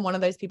 I am one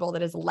of those people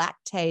that is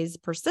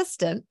lactase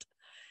persistent,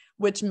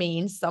 which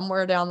means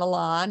somewhere down the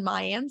line,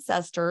 my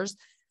ancestors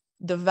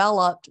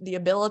developed the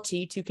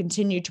ability to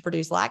continue to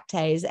produce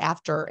lactase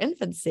after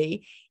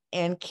infancy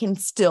and can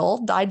still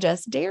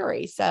digest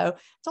dairy. So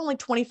it's only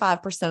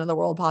 25% of the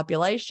world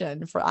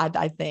population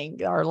I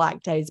think are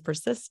lactase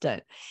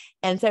persistent.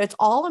 And so it's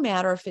all a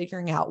matter of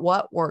figuring out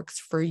what works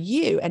for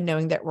you and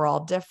knowing that we're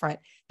all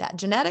different. That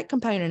genetic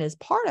component is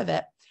part of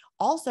it.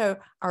 Also,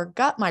 our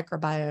gut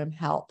microbiome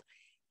health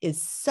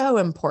is so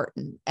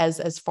important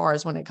as far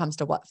as when it comes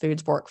to what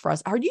foods work for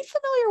us. Are you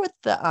familiar with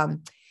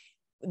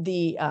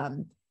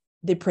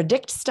the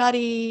PREDICT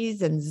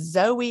studies and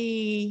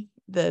Zoe,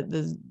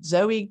 the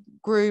Zoe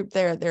group?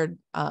 They're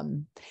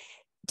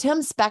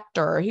Tim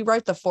Spector, he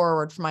wrote the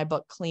foreword for my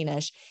book,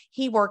 Cleanish.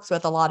 He works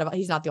with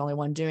he's not the only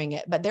one doing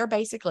it, but they're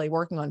basically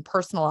working on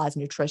personalized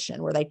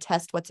nutrition, where they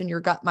test what's in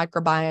your gut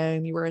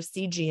microbiome. You wear a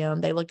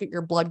CGM. They look at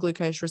your blood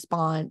glucose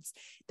response.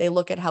 They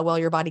look at how well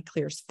your body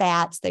clears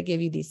fats. They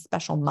give you these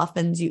special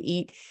muffins you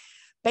eat.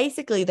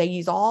 Basically, they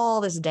use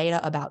all this data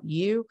about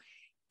you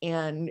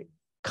and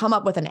come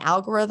up with an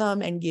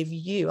algorithm and give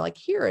you, like,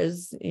 here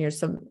is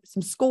some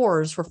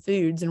scores for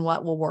foods and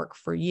what will work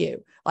for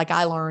you. Like,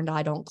 I learned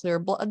I don't clear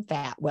blood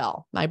fat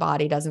well. My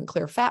body doesn't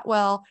clear fat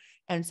well.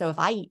 And so if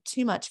I eat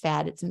too much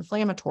fat, it's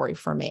inflammatory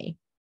for me.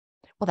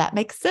 Well, that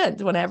makes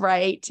sense. Whenever I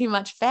ate too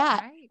much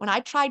fat, when I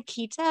tried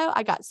keto,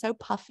 I got so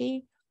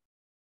puffy.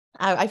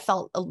 I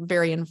felt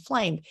very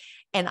inflamed.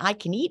 And I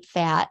can eat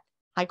fat,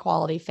 high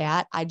quality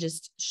fat. I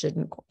just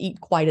shouldn't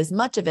eat quite as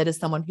much of it as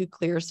someone who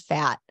clears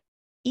fat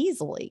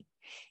easily.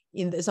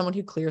 Someone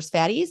who clears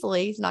fat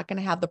easily is not going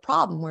to have the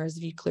problem. Whereas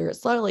if you clear it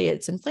slowly,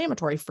 it's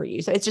inflammatory for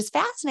you. So it's just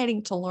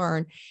fascinating to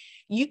learn.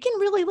 You can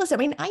really listen. I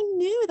mean, I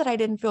knew that I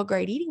didn't feel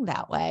great eating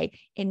that way.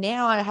 And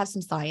now I have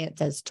some science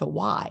as to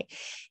why.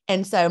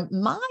 And so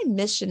my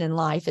mission in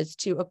life is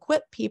to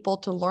equip people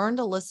to learn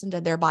to listen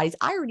to their bodies.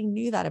 I already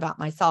knew that about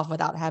myself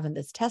without having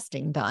this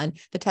testing done.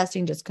 The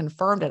testing just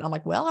confirmed it. I'm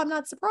like, well, I'm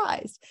not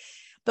surprised.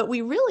 But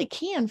we really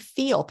can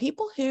feel.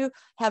 People who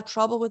have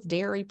trouble with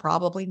dairy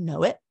probably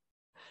know it.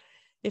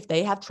 If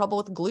they have trouble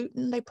with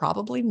gluten, they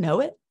probably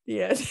know it.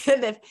 Yes.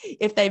 And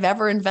if they've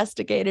ever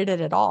investigated it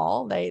at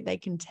all, they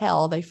can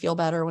tell. They feel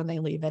better when they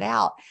leave it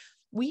out.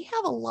 We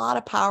have a lot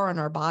of power in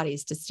our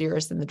bodies to steer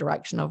us in the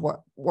direction of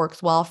what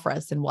works well for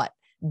us and what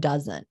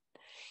doesn't.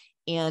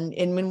 And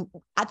when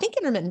I think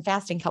intermittent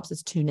fasting helps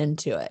us tune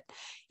into it.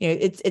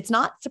 It's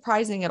not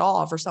surprising at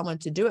all for someone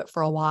to do it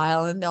for a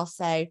while and they'll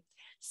say,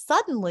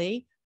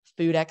 suddenly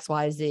food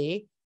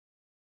XYZ,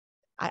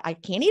 I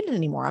can't eat it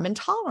anymore. I'm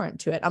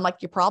intolerant to it. I'm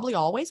like, you probably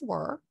always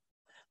were,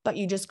 but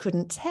you just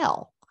couldn't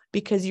tell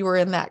because you were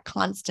in that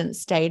constant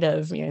state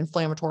of,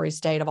 inflammatory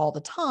state of all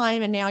the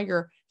time. And now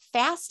you're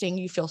fasting.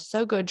 You feel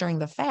so good during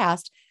the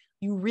fast.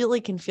 You really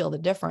can feel the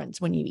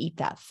difference when you eat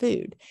that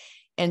food.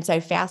 And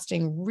so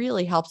fasting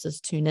really helps us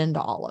tune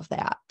into all of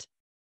that.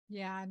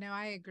 Yeah, no,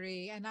 I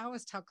agree. And I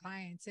always tell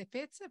clients, if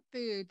it's a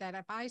food that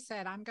if I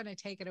said I'm going to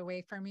take it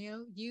away from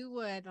you, you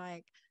would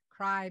like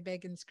cry,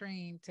 beg, and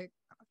scream to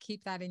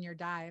keep that in your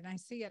diet. And I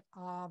see it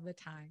all the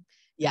time.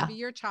 Could Yeah. be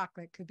your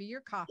chocolate, could be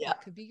your coffee, Yeah.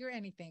 could be your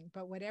anything,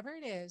 but whatever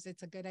it is,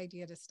 it's a good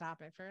idea to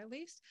stop it for at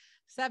least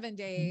 7 Mm-hmm.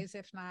 days,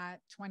 if not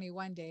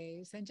 21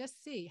 days, and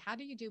just see how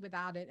do you do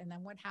without it. And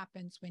then what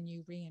happens when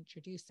you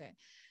reintroduce it.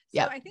 So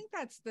Yep. I think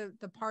that's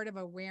the part of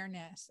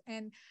awareness.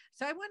 And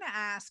so I want to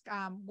ask,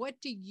 what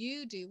do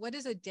you do? What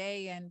is a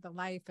day in the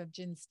life of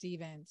Jen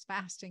Stevens,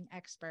 fasting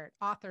expert,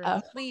 author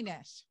of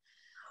Cleanish?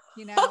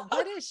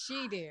 What does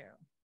she do?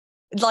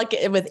 Like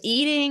with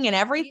eating and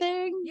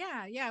everything?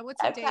 Yeah. Yeah.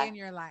 What's a day Okay. in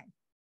your life?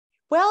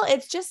 Well,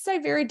 it's just so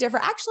very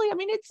different. Actually, I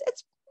mean, it's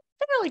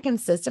fairly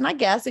consistent, I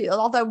guess,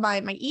 although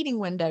my eating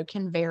window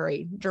can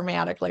vary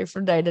dramatically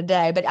from day to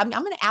day, but I'm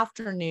an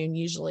afternoon,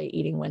 usually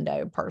eating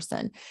window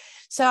person.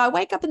 So I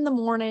wake up in the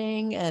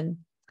morning and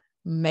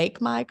make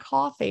my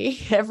coffee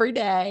every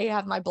day,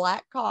 have my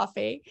black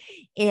coffee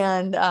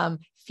and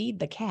feed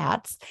the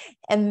cats.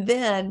 And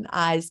then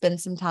I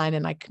spend some time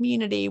in my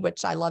community,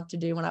 which I love to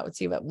do when I would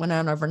see what went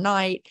on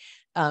overnight,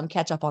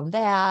 catch up on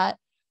that,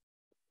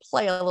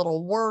 play a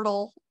little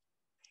Wordle.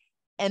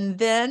 And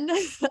then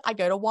I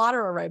go to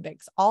water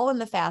aerobics, all in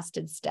the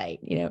fasted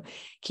state,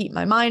 keep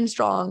my mind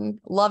strong,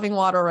 loving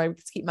water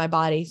aerobics, keep my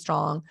body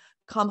strong,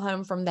 come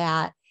home from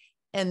that.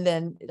 And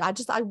then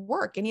I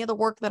work any of the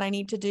work that I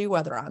need to do,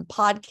 whether I'm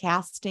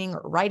podcasting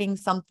or writing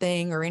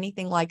something or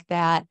anything like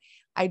that.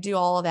 I do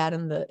all of that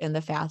in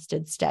the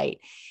fasted state.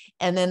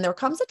 And then there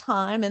comes a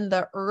time in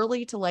the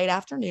early to late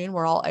afternoon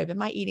where I'll open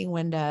my eating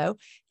window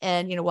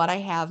and, what I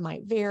have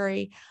might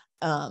vary.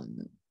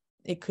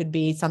 It could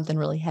be something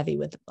really heavy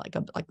with like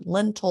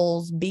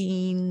lentils,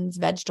 beans,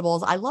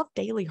 vegetables. I love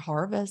Daily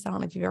Harvest. I don't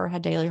know if you've ever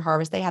had Daily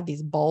Harvest. They have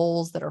these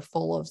bowls that are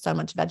full of so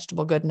much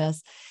vegetable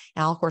goodness.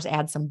 And I'll of course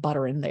add some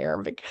butter in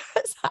there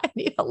because I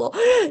need a little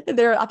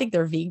I think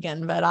they're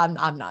vegan, but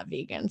I'm not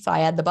vegan. So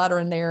I add the butter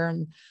in there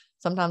and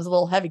sometimes a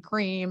little heavy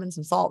cream and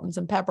some salt and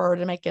some pepper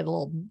to make it a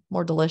little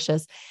more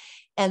delicious.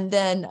 And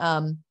then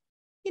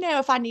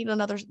if I need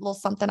another little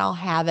something, I'll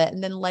have it.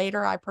 And then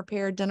later I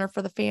prepare dinner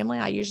for the family.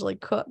 I usually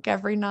cook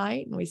every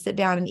night and we sit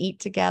down and eat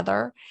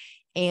together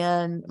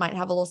and might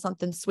have a little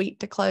something sweet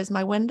to close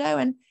my window.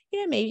 And,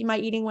 maybe my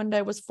eating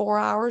window was 4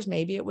 hours.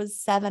 Maybe it was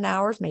 7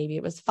 hours. Maybe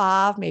it was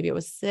 5, maybe it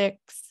was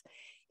 6.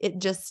 It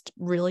just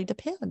really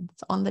depends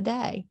on the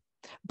day.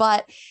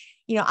 But,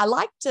 I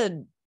like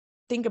to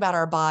think about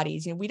our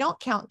bodies. We don't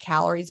count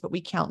calories, but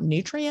we count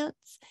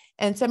nutrients.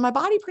 And so my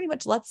body pretty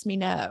much lets me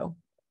know.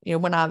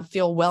 When I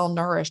feel well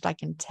nourished, I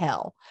can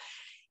tell.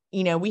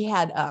 We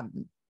had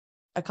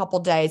a couple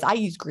days. I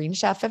use Green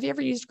Chef. Have you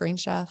ever used Green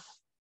Chef?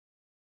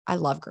 I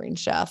love Green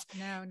Chef.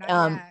 No,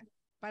 not yet.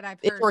 But I've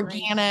heard it's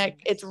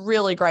organic. It's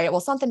really great.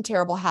 Well, something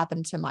terrible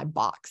happened to my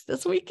box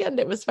this weekend.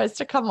 It was supposed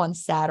to come on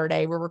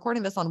Saturday. We're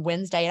recording this on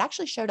Wednesday. It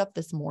actually showed up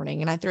this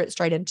morning and I threw it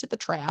straight into the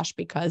trash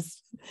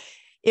because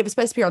it was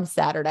supposed to be on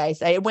Saturday.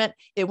 So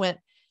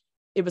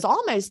it was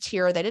almost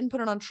here. They didn't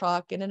put it on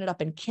truck. It ended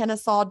up in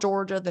Kennesaw,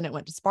 Georgia. Then it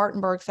went to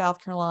Spartanburg,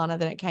 South Carolina.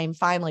 Then it came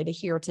finally to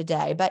here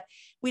today, but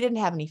we didn't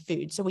have any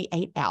food. So we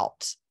ate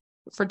out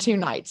for 2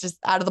 nights, just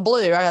out of the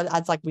blue. I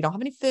was like, we don't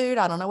have any food.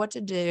 I don't know what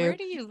to do. Where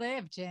do you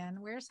live, Jen?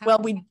 Where's home? Well,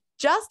 we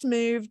just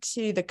moved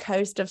to the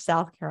coast of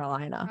South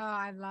Carolina. Oh,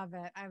 I love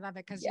it. I love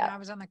it. Cause I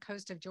was on the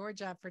coast of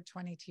Georgia for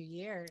 22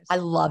 years. I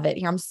love it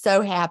here. I'm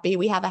so happy.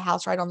 We have a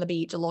house right on the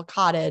beach, a little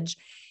cottage.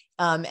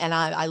 And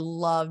I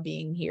love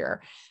being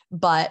here,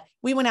 but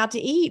we went out to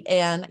eat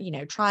and,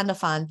 trying to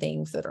find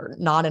things that are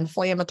not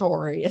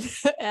inflammatory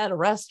at a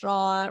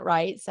restaurant.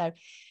 Right. So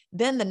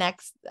then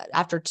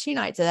after 2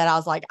 nights of that, I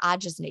was like, I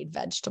just need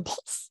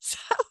vegetables.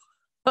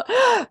 So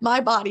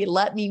my body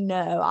let me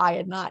know I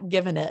had not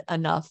given it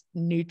enough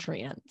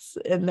nutrients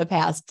in the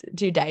past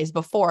 2 days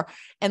before.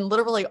 And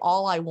literally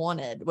all I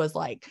wanted was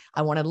I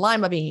wanted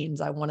lima beans.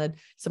 I wanted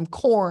some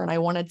corn. I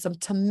wanted some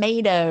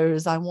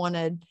tomatoes. I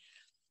wanted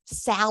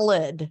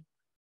salad.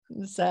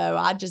 So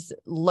I just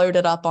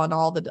loaded up on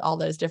all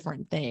those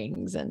different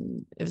things.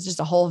 And it was just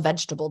a whole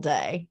vegetable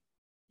day.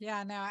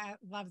 Yeah, no, I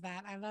love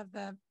that. I love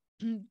the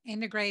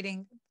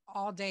integrating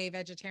all day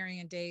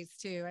vegetarian days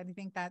too. And I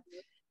think that,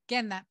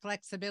 again, that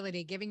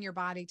flexibility, giving your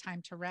body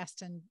time to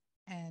rest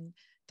and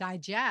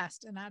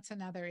digest. And that's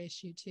another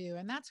issue too.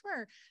 And that's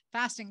where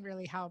fasting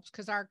really helps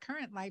because our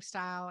current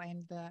lifestyle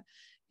and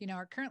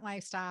our current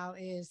lifestyle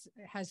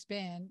has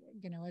been,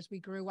 as we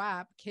grew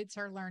up, kids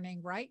are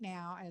learning right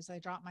now, as I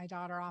dropped my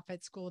daughter off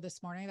at school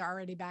this morning, they're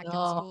already back in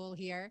school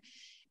here.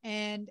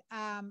 And,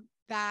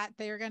 that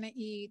they're going to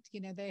eat,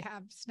 they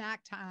have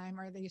snack time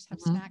or they used to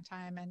have snack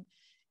time.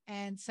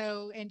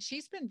 And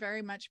she's been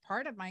very much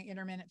part of my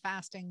intermittent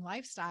fasting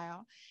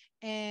lifestyle.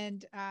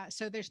 And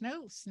so there's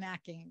no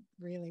snacking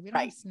really. We don't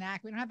Right. have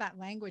snack. We don't have that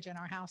language in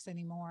our house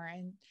anymore.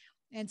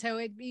 And so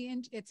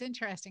it's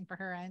interesting for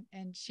her.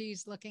 And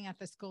she's looking at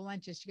the school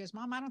lunches. She goes,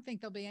 Mom, I don't think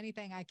there'll be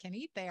anything I can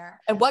eat there.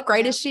 And what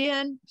grade is she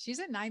in? She's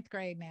in ninth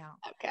grade now.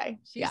 Okay.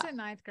 She's in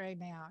ninth grade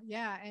now.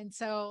 Yeah. And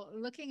so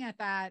looking at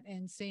that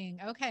and seeing,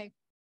 okay,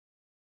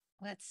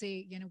 let's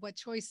see, what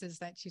choices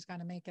that she's going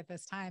to make at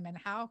this time, and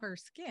how her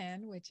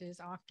skin, which is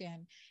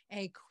often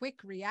a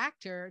quick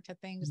reactor to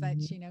things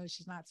that she knows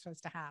she's not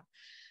supposed to have.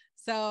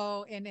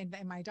 So in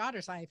my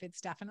daughter's life,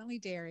 it's definitely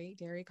dairy.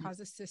 Dairy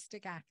causes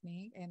cystic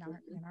acne in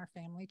our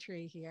family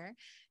tree here.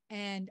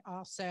 And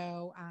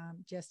also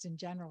just in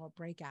general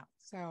breakout.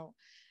 So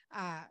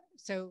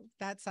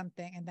that's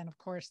something. And then of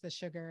course the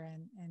sugar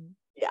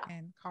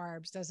and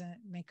carbs doesn't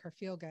make her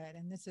feel good.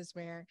 And this is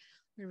where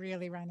we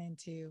really run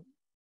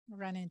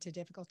into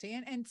difficulty.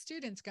 And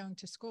students going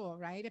to school,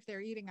 right? If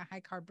they're eating a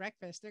high carb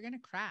breakfast, they're going to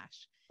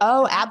crash.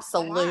 Oh,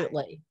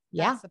 absolutely.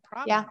 Yeah. That's the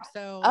problem.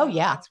 So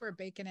that's where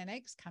bacon and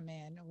eggs come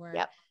in.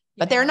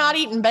 But they're not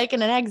eating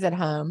bacon and eggs at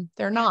home.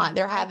 They're not.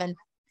 They're right? having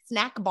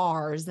snack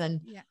bars and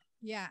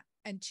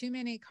and too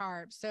many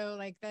carbs. So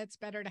like that's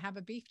better to have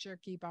a beef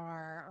jerky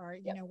bar or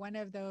one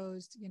of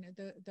those,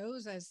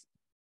 those as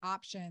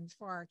options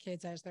for our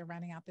kids as they're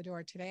running out the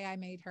door. Today I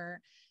made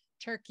her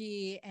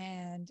turkey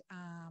and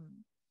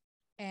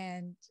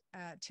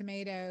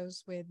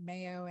tomatoes with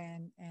mayo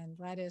and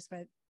lettuce,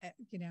 but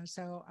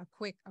so a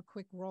quick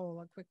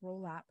roll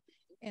up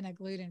in a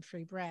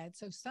gluten-free bread.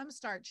 So some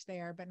starch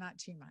there, but not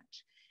too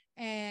much.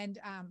 And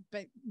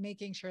but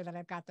making sure that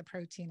I've got the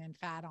protein and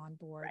fat on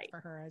board for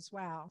her as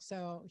well.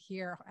 So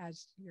here,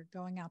 as you're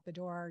going out the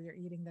door, you're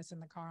eating this in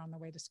the car on the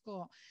way to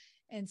school,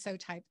 and so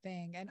type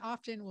thing. And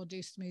often we'll do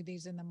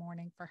smoothies in the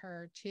morning for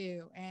her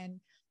too,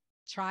 and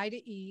try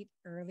to eat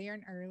earlier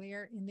and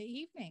earlier in the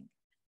evening.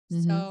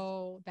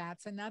 So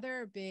that's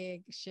another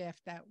big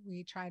shift that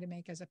we try to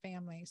make as a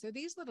family. So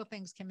these little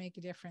things can make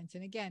a difference.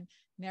 And again,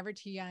 never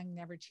too young,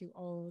 never too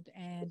old.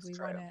 And we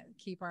want to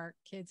keep our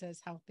kids as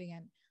healthy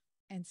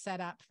and set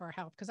up for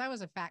health. Because I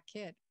was a fat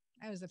kid.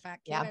 I was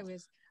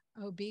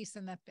obese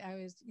I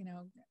was,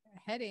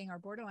 heading or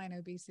borderline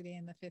obesity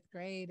in the 5th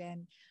grade.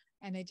 And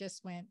it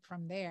just went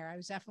from there. I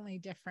was definitely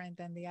different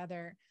than the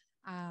other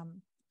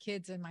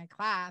kids in my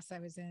class. I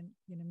was in,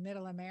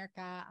 middle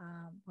America.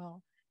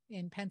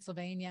 In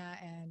Pennsylvania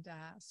and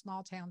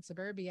small town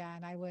suburbia.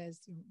 And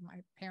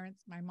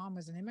my mom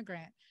was an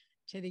immigrant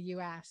to the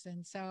US.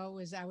 And so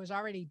I was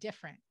already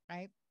different.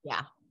 Right.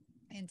 Yeah.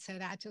 And so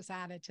that just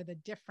added to the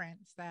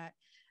difference that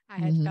I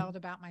had felt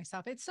about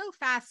myself. It's so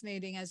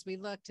fascinating as we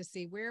look to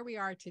see where we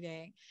are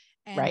today.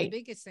 And the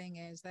biggest thing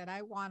is that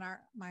I want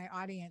my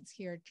audience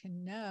here to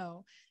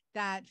know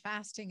that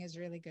fasting is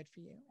really good for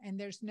you. And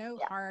there's no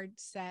hard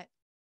set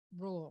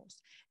rules,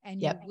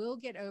 and you will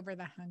get over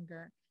the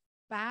hunger.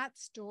 Fat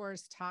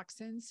stores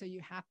toxins, so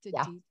you have to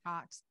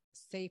detox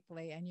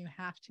safely and you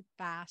have to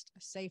fast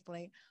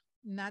safely.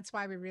 And that's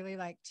why we really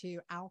like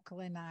to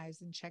alkalinize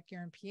and check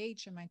urine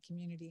pH in my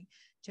community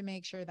to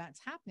make sure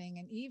that's happening.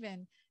 And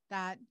even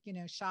that,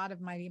 shot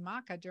of Mighty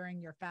Maca during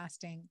your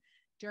fasting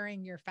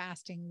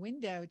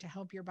window to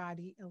help your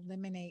body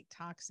eliminate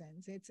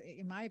toxins. It's,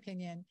 in my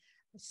opinion,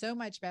 so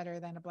much better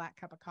than a black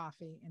cup of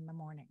coffee in the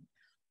morning.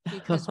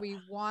 Because we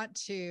want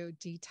to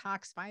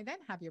detoxify, then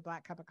have your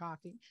black cup of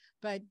coffee,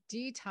 but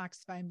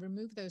detoxify and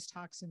remove those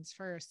toxins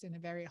first in a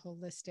very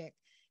holistic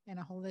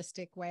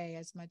way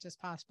as much as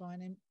possible.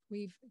 And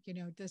we've,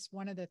 this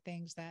one of the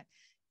things that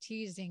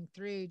teasing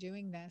through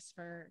doing this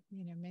for,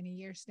 many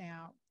years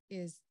now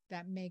is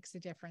that makes a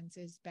difference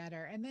is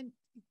better. And then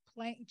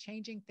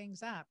changing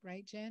things up,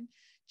 right, Jen?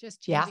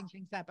 Just changing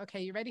things up.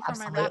 Okay. You ready for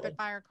my rapid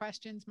fire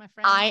questions, my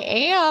friend? I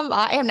am.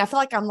 I feel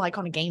like I'm like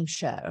on a game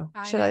show.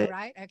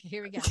 Right? Okay,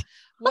 here we go.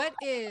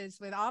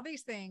 With all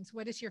these things,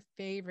 what is your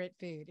favorite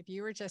food? If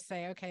you were just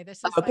say, okay,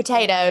 this is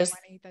potatoes. I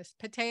want to eat this.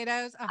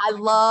 Potatoes. Oh, I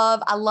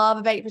love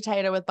a baked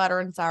potato with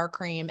butter and sour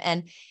cream.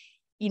 And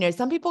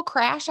some people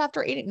crash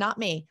after eating, not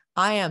me.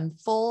 I am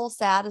full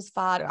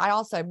satisfied. I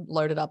also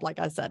load it up, like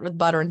I said, with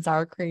butter and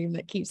sour cream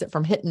that keeps it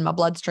from hitting my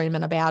bloodstream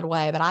in a bad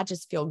way, but I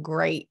just feel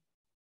great.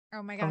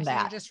 Oh my gosh,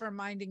 you're just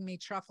reminding me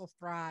truffle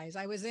fries.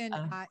 I was in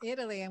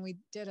Italy and we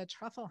did a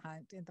truffle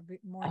hunt in the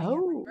morning of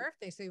my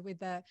birthday. So with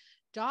the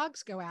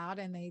dogs go out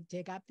and they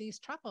dig up these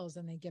truffles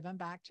and they give them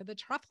back to the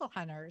truffle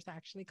hunters,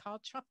 actually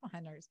called truffle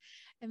hunters.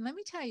 And let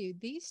me tell you,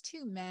 these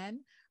two men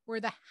were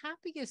the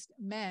happiest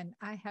men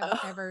I have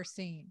ever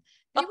seen.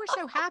 They were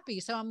so happy.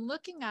 So I'm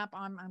looking up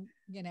on,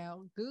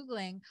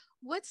 Googling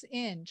what's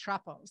in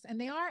truffles, and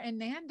they are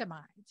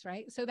anandamides,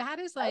 right? So that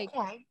is like,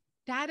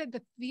 that are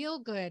the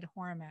feel-good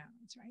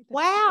hormones, right? The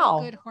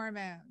feel-good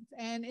hormones.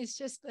 And it's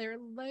just, they're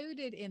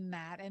loaded in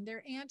that, and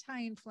they're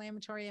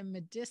anti-inflammatory and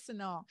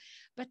medicinal,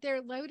 but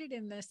they're loaded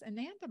in this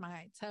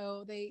anandamide.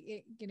 So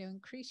they,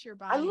 increase your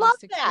body's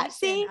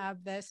secretion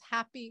of this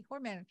happy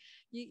hormone.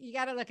 You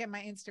got to look at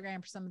my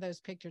Instagram for some of those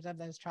pictures of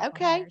those truffle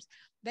hunters.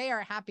 They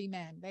are happy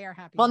men. They are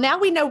happy men. Now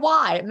we know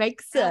why. It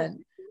makes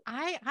sense.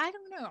 I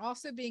don't know.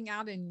 Also being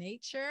out in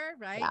nature,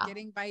 right? Yeah.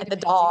 Getting And the vitamin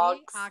D,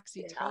 dogs.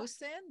 Yeah.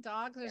 oxytocin,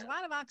 dogs. There's a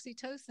lot of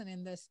oxytocin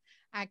in this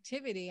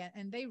activity,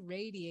 and they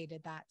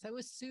radiated that. So it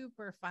was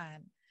super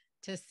fun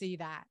to see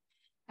that.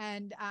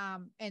 And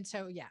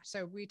so yeah,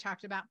 so we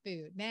talked about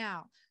food.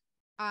 Now,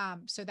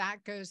 so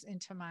that goes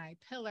into my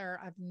pillar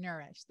of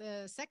nourish.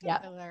 The second Yeah.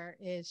 pillar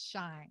is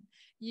shine.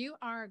 You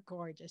are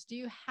gorgeous. Do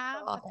you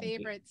have Oh, a thank you.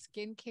 favorite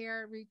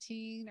skincare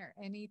routine or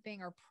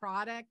anything or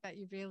product that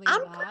you really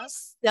I'm pretty love?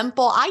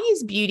 simple. I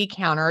use Beauty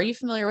Counter. Are you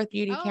familiar with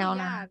Beauty Oh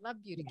Counter? yeah, I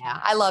love Beauty Yeah,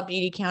 I Counter. love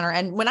Beauty Counter.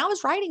 And when I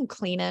was writing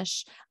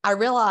Cleanish, I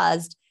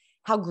realized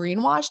how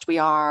greenwashed we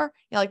are.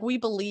 You know, like we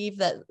believe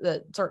that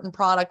certain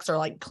products are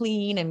like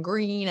clean and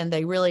green, and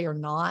they really are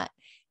not.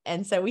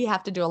 And so we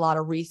have to do a lot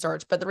of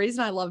research. But the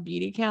reason I love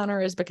Beauty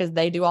Counter is because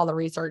they do all the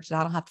research and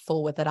I don't have to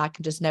fool with it. I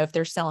can just know if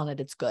they're selling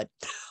it, it's good.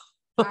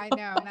 I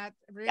know, and that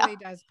Yeah. really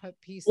does put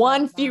peace of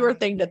One fewer mind.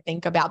 thing to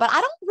think about, but I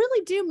don't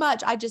really do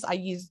much.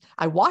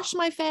 I wash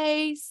my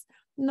face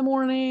in the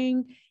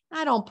morning.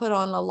 I don't put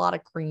on a lot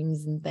of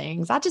creams and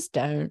things. I just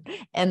don't.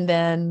 And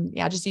then,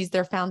 yeah, I just use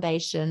their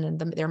foundation and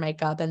their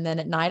makeup. And then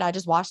at night, I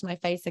just wash my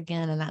face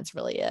again. And that's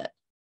really it.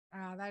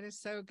 Oh, that is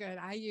so good.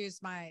 I use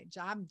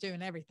I'm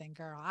doing everything,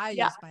 girl. I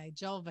Yeah. use my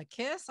Jolva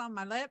Kiss on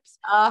my lips.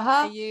 I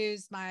Uh-huh.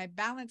 use my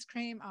balance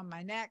cream on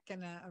my neck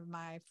and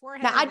my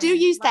Now I forehead do and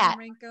use line that.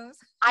 wrinkles.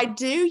 I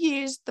do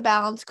use the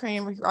balance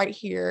cream right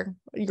here,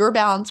 your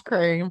balance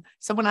cream.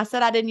 So when I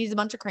said I didn't use a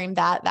bunch of cream,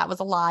 that was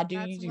a lie. I do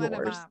That's use one of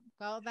yours. them.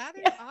 Well, that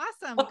is Yeah.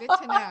 awesome. Good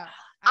to know.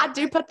 I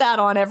do put that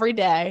on every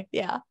day.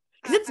 Yeah.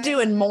 Because it's I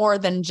doing more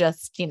than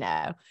just,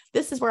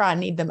 this is where I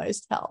need the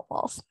most help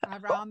also.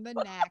 around the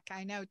neck.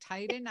 I know,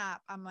 tighten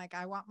up. I'm like,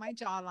 I want my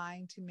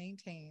jawline to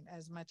maintain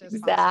as much as possible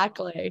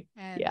Exactly.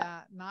 and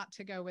Yeah. not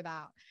to go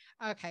without.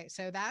 Okay,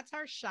 so that's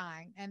our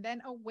shine. And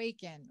then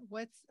awaken.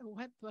 What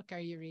book are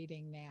you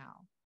reading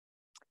now?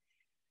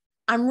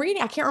 I'm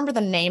reading, I can't remember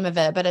the name of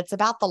it, but it's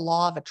about the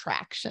law of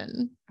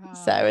attraction.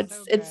 So Oh, it's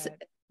so it's good.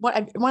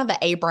 one of the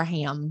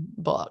Abraham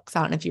books.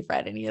 I don't know if you've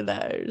read any of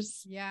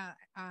those. Yeah,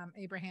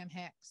 Abraham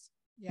Hicks.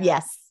 Yeah.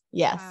 Yes. A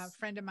Yes.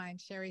 friend of mine,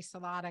 Sherry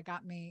Salata,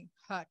 got me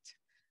hooked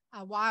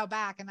a while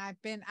back, and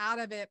I've been out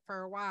of it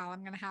for a while.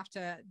 I'm going to have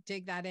to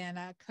dig that in.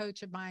 A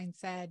coach of mine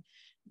said,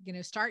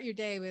 start your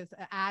day with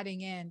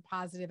adding in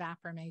positive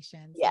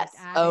affirmations, like Yes.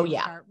 Oh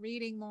yeah. start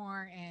reading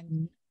more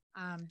and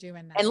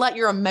doing And that. let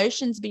your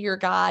emotions be your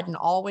guide and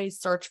always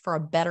search for a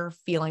better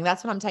feeling.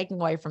 That's what I'm taking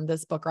away from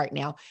this book right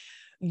now.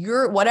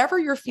 Whatever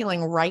you're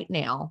feeling right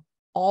now,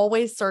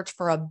 always search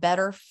for a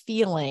better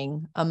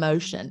feeling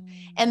emotion.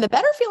 And Mm, the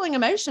better feeling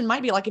emotion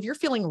might be like if you're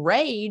feeling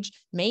rage,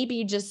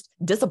 maybe just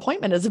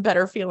disappointment is a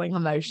better feeling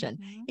emotion.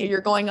 mhm,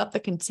 You're going up the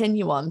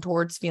continuum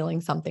towards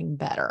feeling something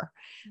better.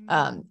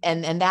 mm.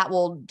 And that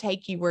will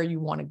take you where you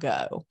want to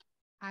go.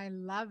 I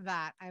love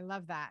that. I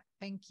love that.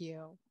 Thank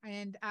you.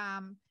 And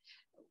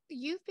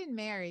you've been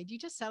married. You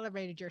just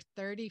celebrated your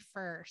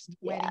 31st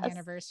wedding Yes.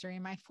 anniversary.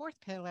 And my fourth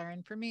pillar,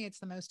 and for me, it's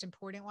the most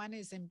important one,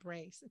 is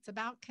embrace. It's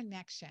about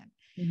connection.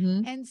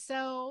 Mm-hmm. And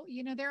so,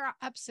 there are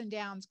ups and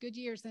downs, good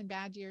years and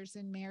bad years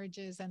in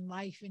marriages and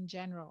life in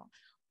general.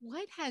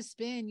 What has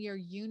been your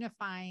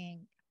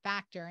unifying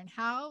factor, and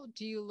how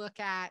do you look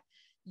at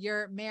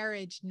your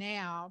marriage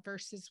now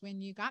versus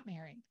when you got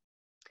married?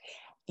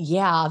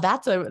 Yeah,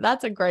 that's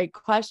a great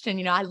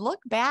question. I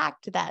look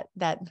back to that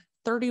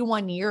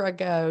 31 year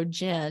ago,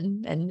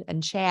 Jen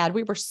and Chad.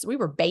 We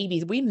were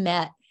babies. We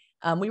met.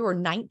 We were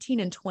 19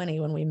 and 20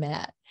 when we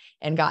met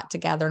and got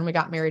together, and we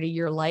got married a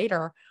year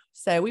later.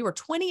 So we were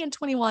 20 and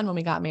 21 when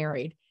we got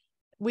married.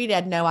 We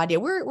had no idea.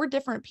 We're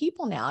different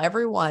people now.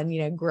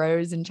 Everyone,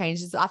 grows and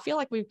changes. I feel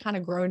like we've kind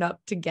of grown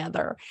up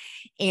together.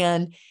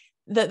 And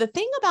the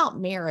thing about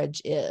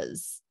marriage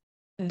is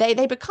they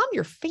become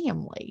your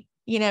family,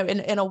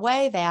 in a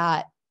way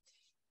that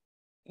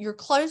you're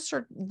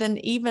closer than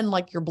even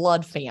like your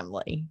blood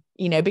family,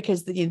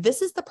 because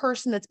this is the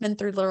person that's been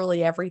through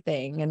literally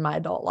everything in my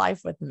adult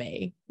life with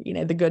me,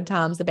 the good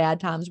times, the bad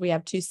times. We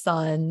have two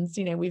sons,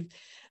 we've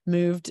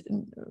moved,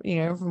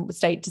 from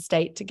state to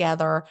state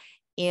together.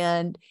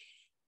 And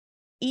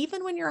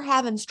even when you're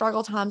having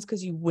struggle times,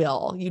 because you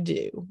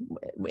do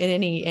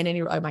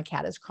oh, my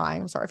cat is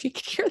crying. I'm sorry if you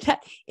can hear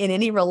that. In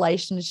any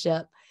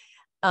relationship,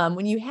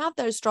 when you have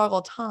those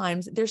struggle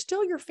times, they're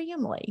still your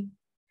family.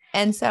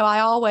 And so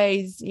I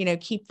always,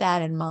 keep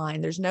that in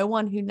mind. There's no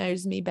one who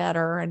knows me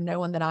better and no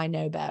one that I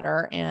know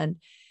better. And,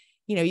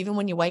 even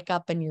when you wake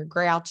up and you're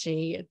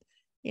grouchy,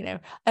 and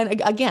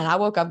again, I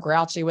woke up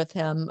grouchy with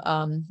him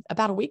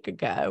about a week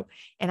ago,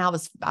 and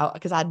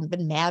because I'd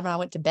been mad when I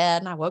went to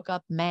bed, and I woke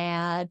up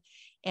mad.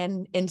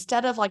 And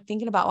instead of like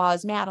thinking about why I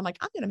was mad, I'm like,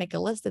 I'm going to make a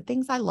list of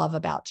things I love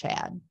about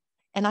Chad.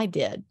 And I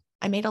did.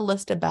 I made a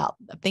list about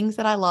the things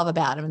that I love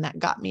about him, and that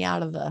got me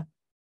out of the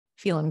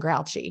feeling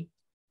grouchy.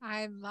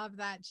 I love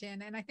that,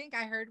 Jen. And I think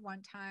I heard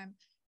one time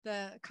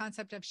the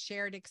concept of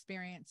shared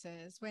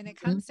experiences. When it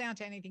Mhm. comes down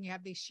to anything, you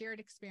have these shared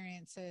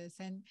experiences,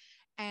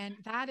 And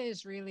that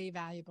is really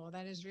valuable.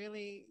 That is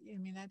really, I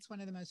mean, that's one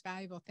of the most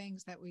valuable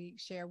things that we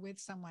share with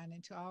someone,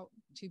 and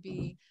to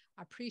be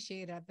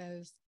appreciative of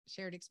those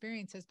shared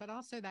experiences, but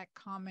also that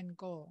common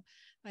goal.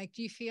 Like,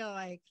 do you feel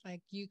like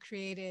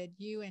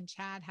you and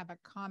Chad have a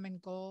common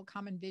goal,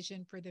 common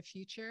vision for the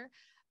future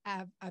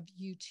of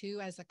you two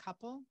as a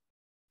couple?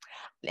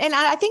 And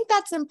I think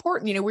that's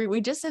important.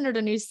 We just entered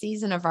a new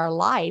season of our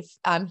life.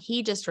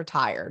 He just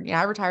retired.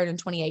 I retired in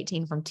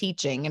 2018 from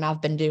teaching, and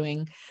I've been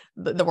doing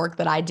the work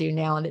that I do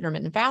now in the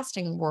intermittent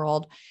fasting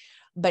world.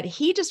 But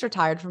he just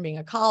retired from being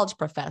a college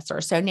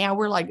professor. So now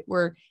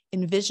we're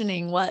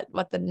envisioning what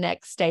the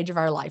next stage of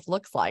our life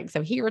looks like.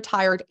 So he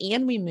retired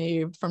and we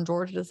moved from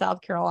Georgia to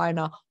South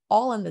Carolina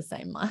all in the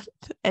same month.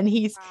 And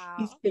he's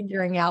Wow.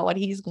 figuring out what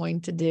he's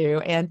going to do.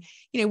 And,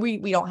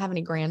 we don't have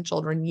any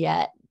grandchildren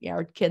yet.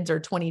 Our kids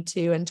are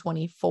 22 and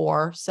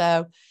 24.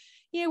 So,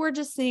 we're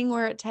just seeing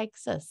where it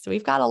takes us. So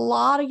we've got a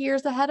lot of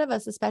years ahead of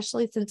us,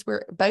 especially since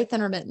we're both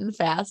intermittent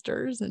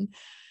fasters. And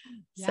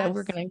so Yes.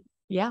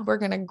 we're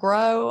going to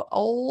grow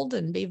old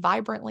and be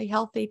vibrantly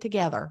healthy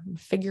together and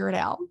figure it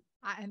out.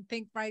 And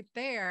think right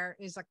there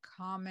is a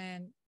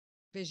common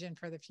vision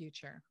for the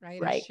future,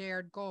 right? A Right.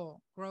 shared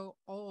goal, grow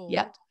old,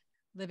 Yep.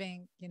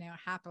 living,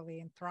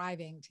 happily and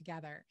thriving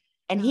together.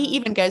 And he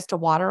even goes to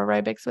water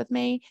aerobics with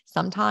me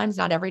sometimes,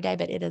 not every day,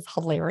 but it is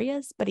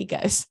hilarious. But he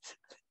goes,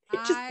 he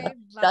just I love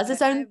does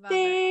his it. I own love it.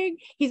 thing.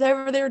 He's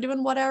over there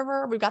doing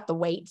whatever. We've got the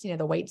weights,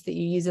 the weights that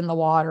you use in the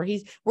water.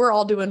 We're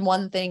all doing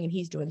one thing and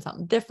he's doing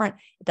something different.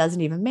 It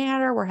doesn't even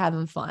matter. We're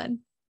having fun.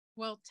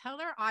 Well, tell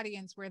our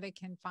audience where they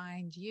can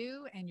find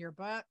you and your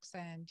books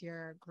and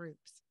your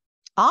groups.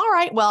 All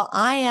right. Well,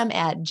 I am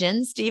at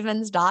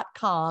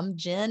jenstevens.com.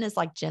 Jen is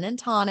like gin and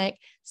tonic.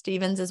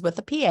 Stevens is with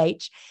a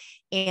PH.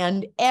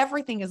 And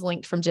everything is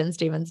linked from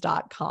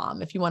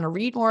jenstevens.com. If you want to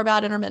read more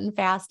about intermittent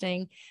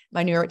fasting,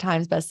 my New York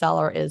Times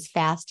bestseller is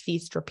Fast,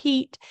 Feast,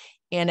 Repeat.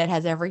 And it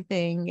has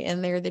everything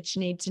in there that you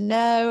need to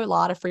know. A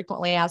lot of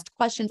frequently asked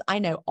questions. I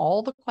know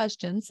all the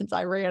questions since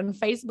I ran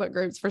Facebook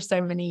groups for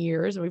so many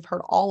years. We've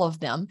heard all of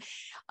them.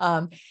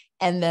 And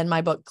then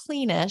my book,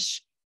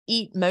 Cleanish,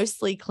 Eat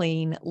Mostly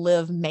Clean,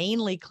 Live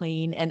Mainly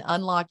Clean, and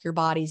Unlock Your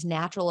Body's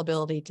Natural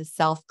Ability to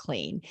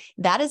Self-Clean.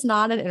 That is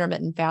not an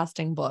intermittent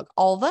fasting book,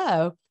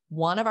 although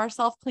one of our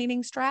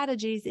self-cleaning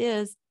strategies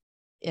is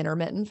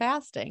intermittent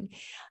fasting.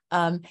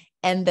 And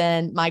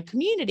then my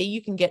community,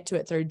 you can get to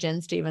it through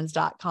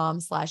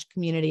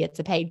jenstevens.com/community. It's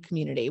a paid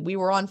community. We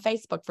were on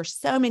Facebook for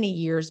so many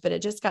years, but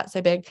it just got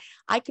so big,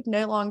 I could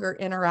no longer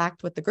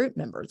interact with the group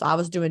members. I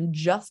was doing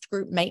just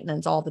group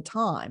maintenance all the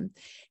time.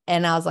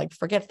 And I was like,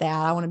 forget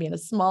that. I want to be in a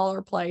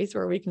smaller place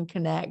where we can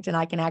connect and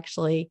I can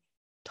actually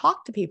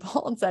talk to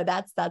people. And so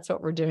that's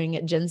what we're doing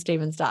at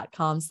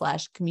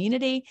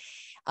jenstevens.com/community.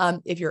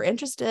 If you're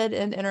interested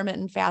in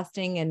intermittent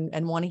fasting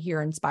and want to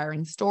hear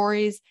inspiring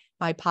stories,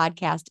 my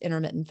podcast,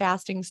 Intermittent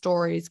Fasting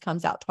Stories,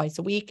 comes out twice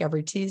a week,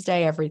 every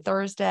Tuesday, every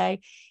Thursday.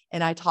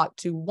 And I talk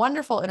to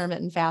wonderful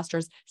intermittent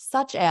fasters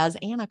such as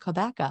Anna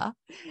Cabeca,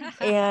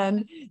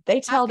 and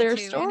they tell Happy their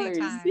to stories.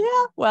 anytime.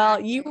 Yeah. Well,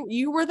 Exactly.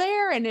 you were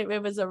there and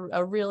it was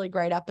a really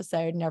great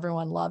episode and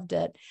everyone loved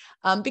it.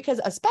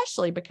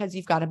 Especially because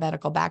you've got a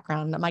medical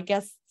background. My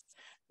guests,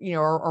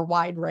 are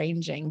wide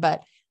ranging,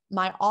 but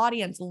my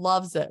audience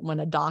loves it when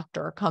a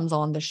doctor comes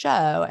on the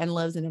show and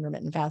lives an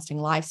intermittent fasting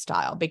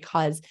lifestyle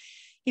because,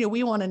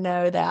 we want to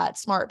know that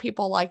smart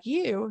people like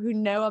you who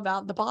know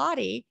about the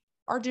body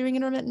are doing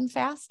intermittent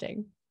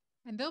fasting.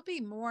 And there'll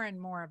be more and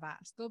more of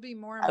us. There'll be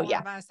more and Oh more yeah.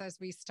 of us as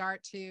we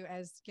start to,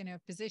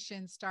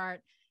 physicians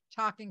start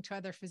talking to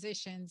other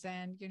physicians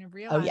and, Oh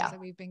realize yeah. that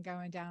we've been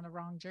going down a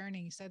wrong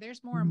journey. So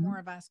there's more and Mm-hmm. more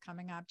of us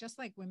coming up, just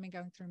like women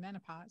going through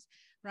menopause,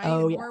 right?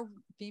 Oh And yeah. more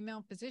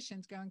female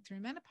physicians going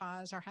through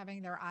menopause are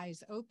having their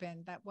eyes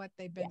open that what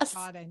they've been Yes.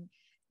 taught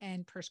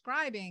and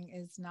prescribing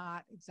is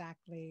not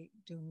exactly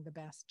doing the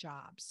best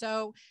job.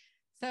 So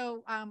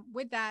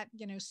with that,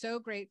 so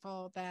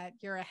grateful that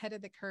you're ahead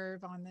of the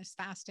curve on this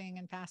fasting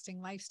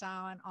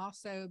lifestyle, and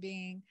also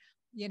being,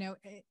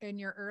 in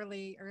your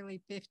early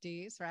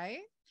 50s, right?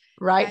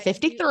 Right. That you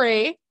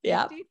 53.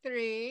 Yeah.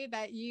 53,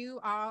 that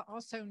you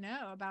also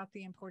know about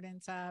the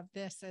importance of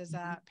this as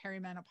Mm-hmm. a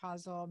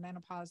menopausal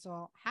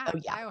Oh hack,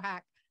 yeah.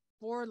 biohack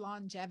for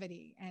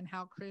longevity, and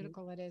how Mm-hmm.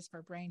 critical it is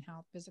for brain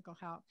health, physical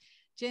health.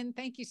 Jen,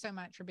 thank you so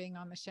much for being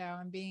on the show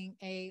and being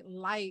a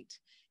light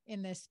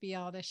in this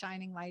field, a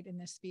shining light in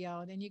this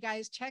field. And you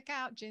guys check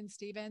out Jen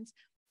Stevens,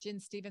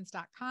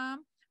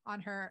 jenstevens.com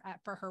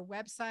for her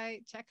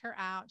website. Check her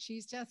out.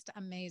 She's just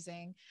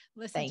amazing.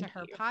 Listen to Thank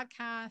her you.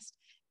 podcast.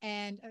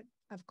 And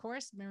of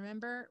course,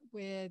 remember,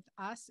 with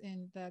us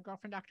in the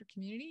Girlfriend Doctor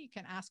community, you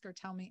can ask or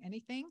tell me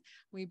anything.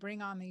 We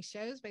bring on these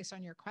shows based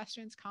on your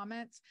questions,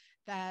 comments,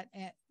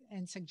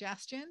 and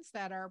suggestions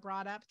that are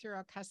brought up through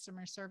our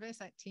customer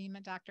service at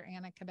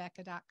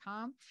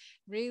team@drannakabeca.com.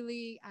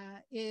 Really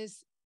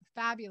is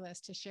fabulous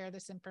to share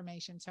this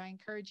information. So I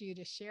encourage you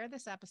to share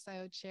this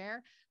episode,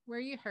 share where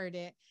you heard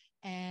it,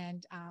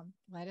 and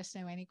let us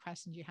know any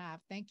questions you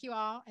have. Thank you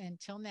all.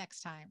 Until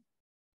next time.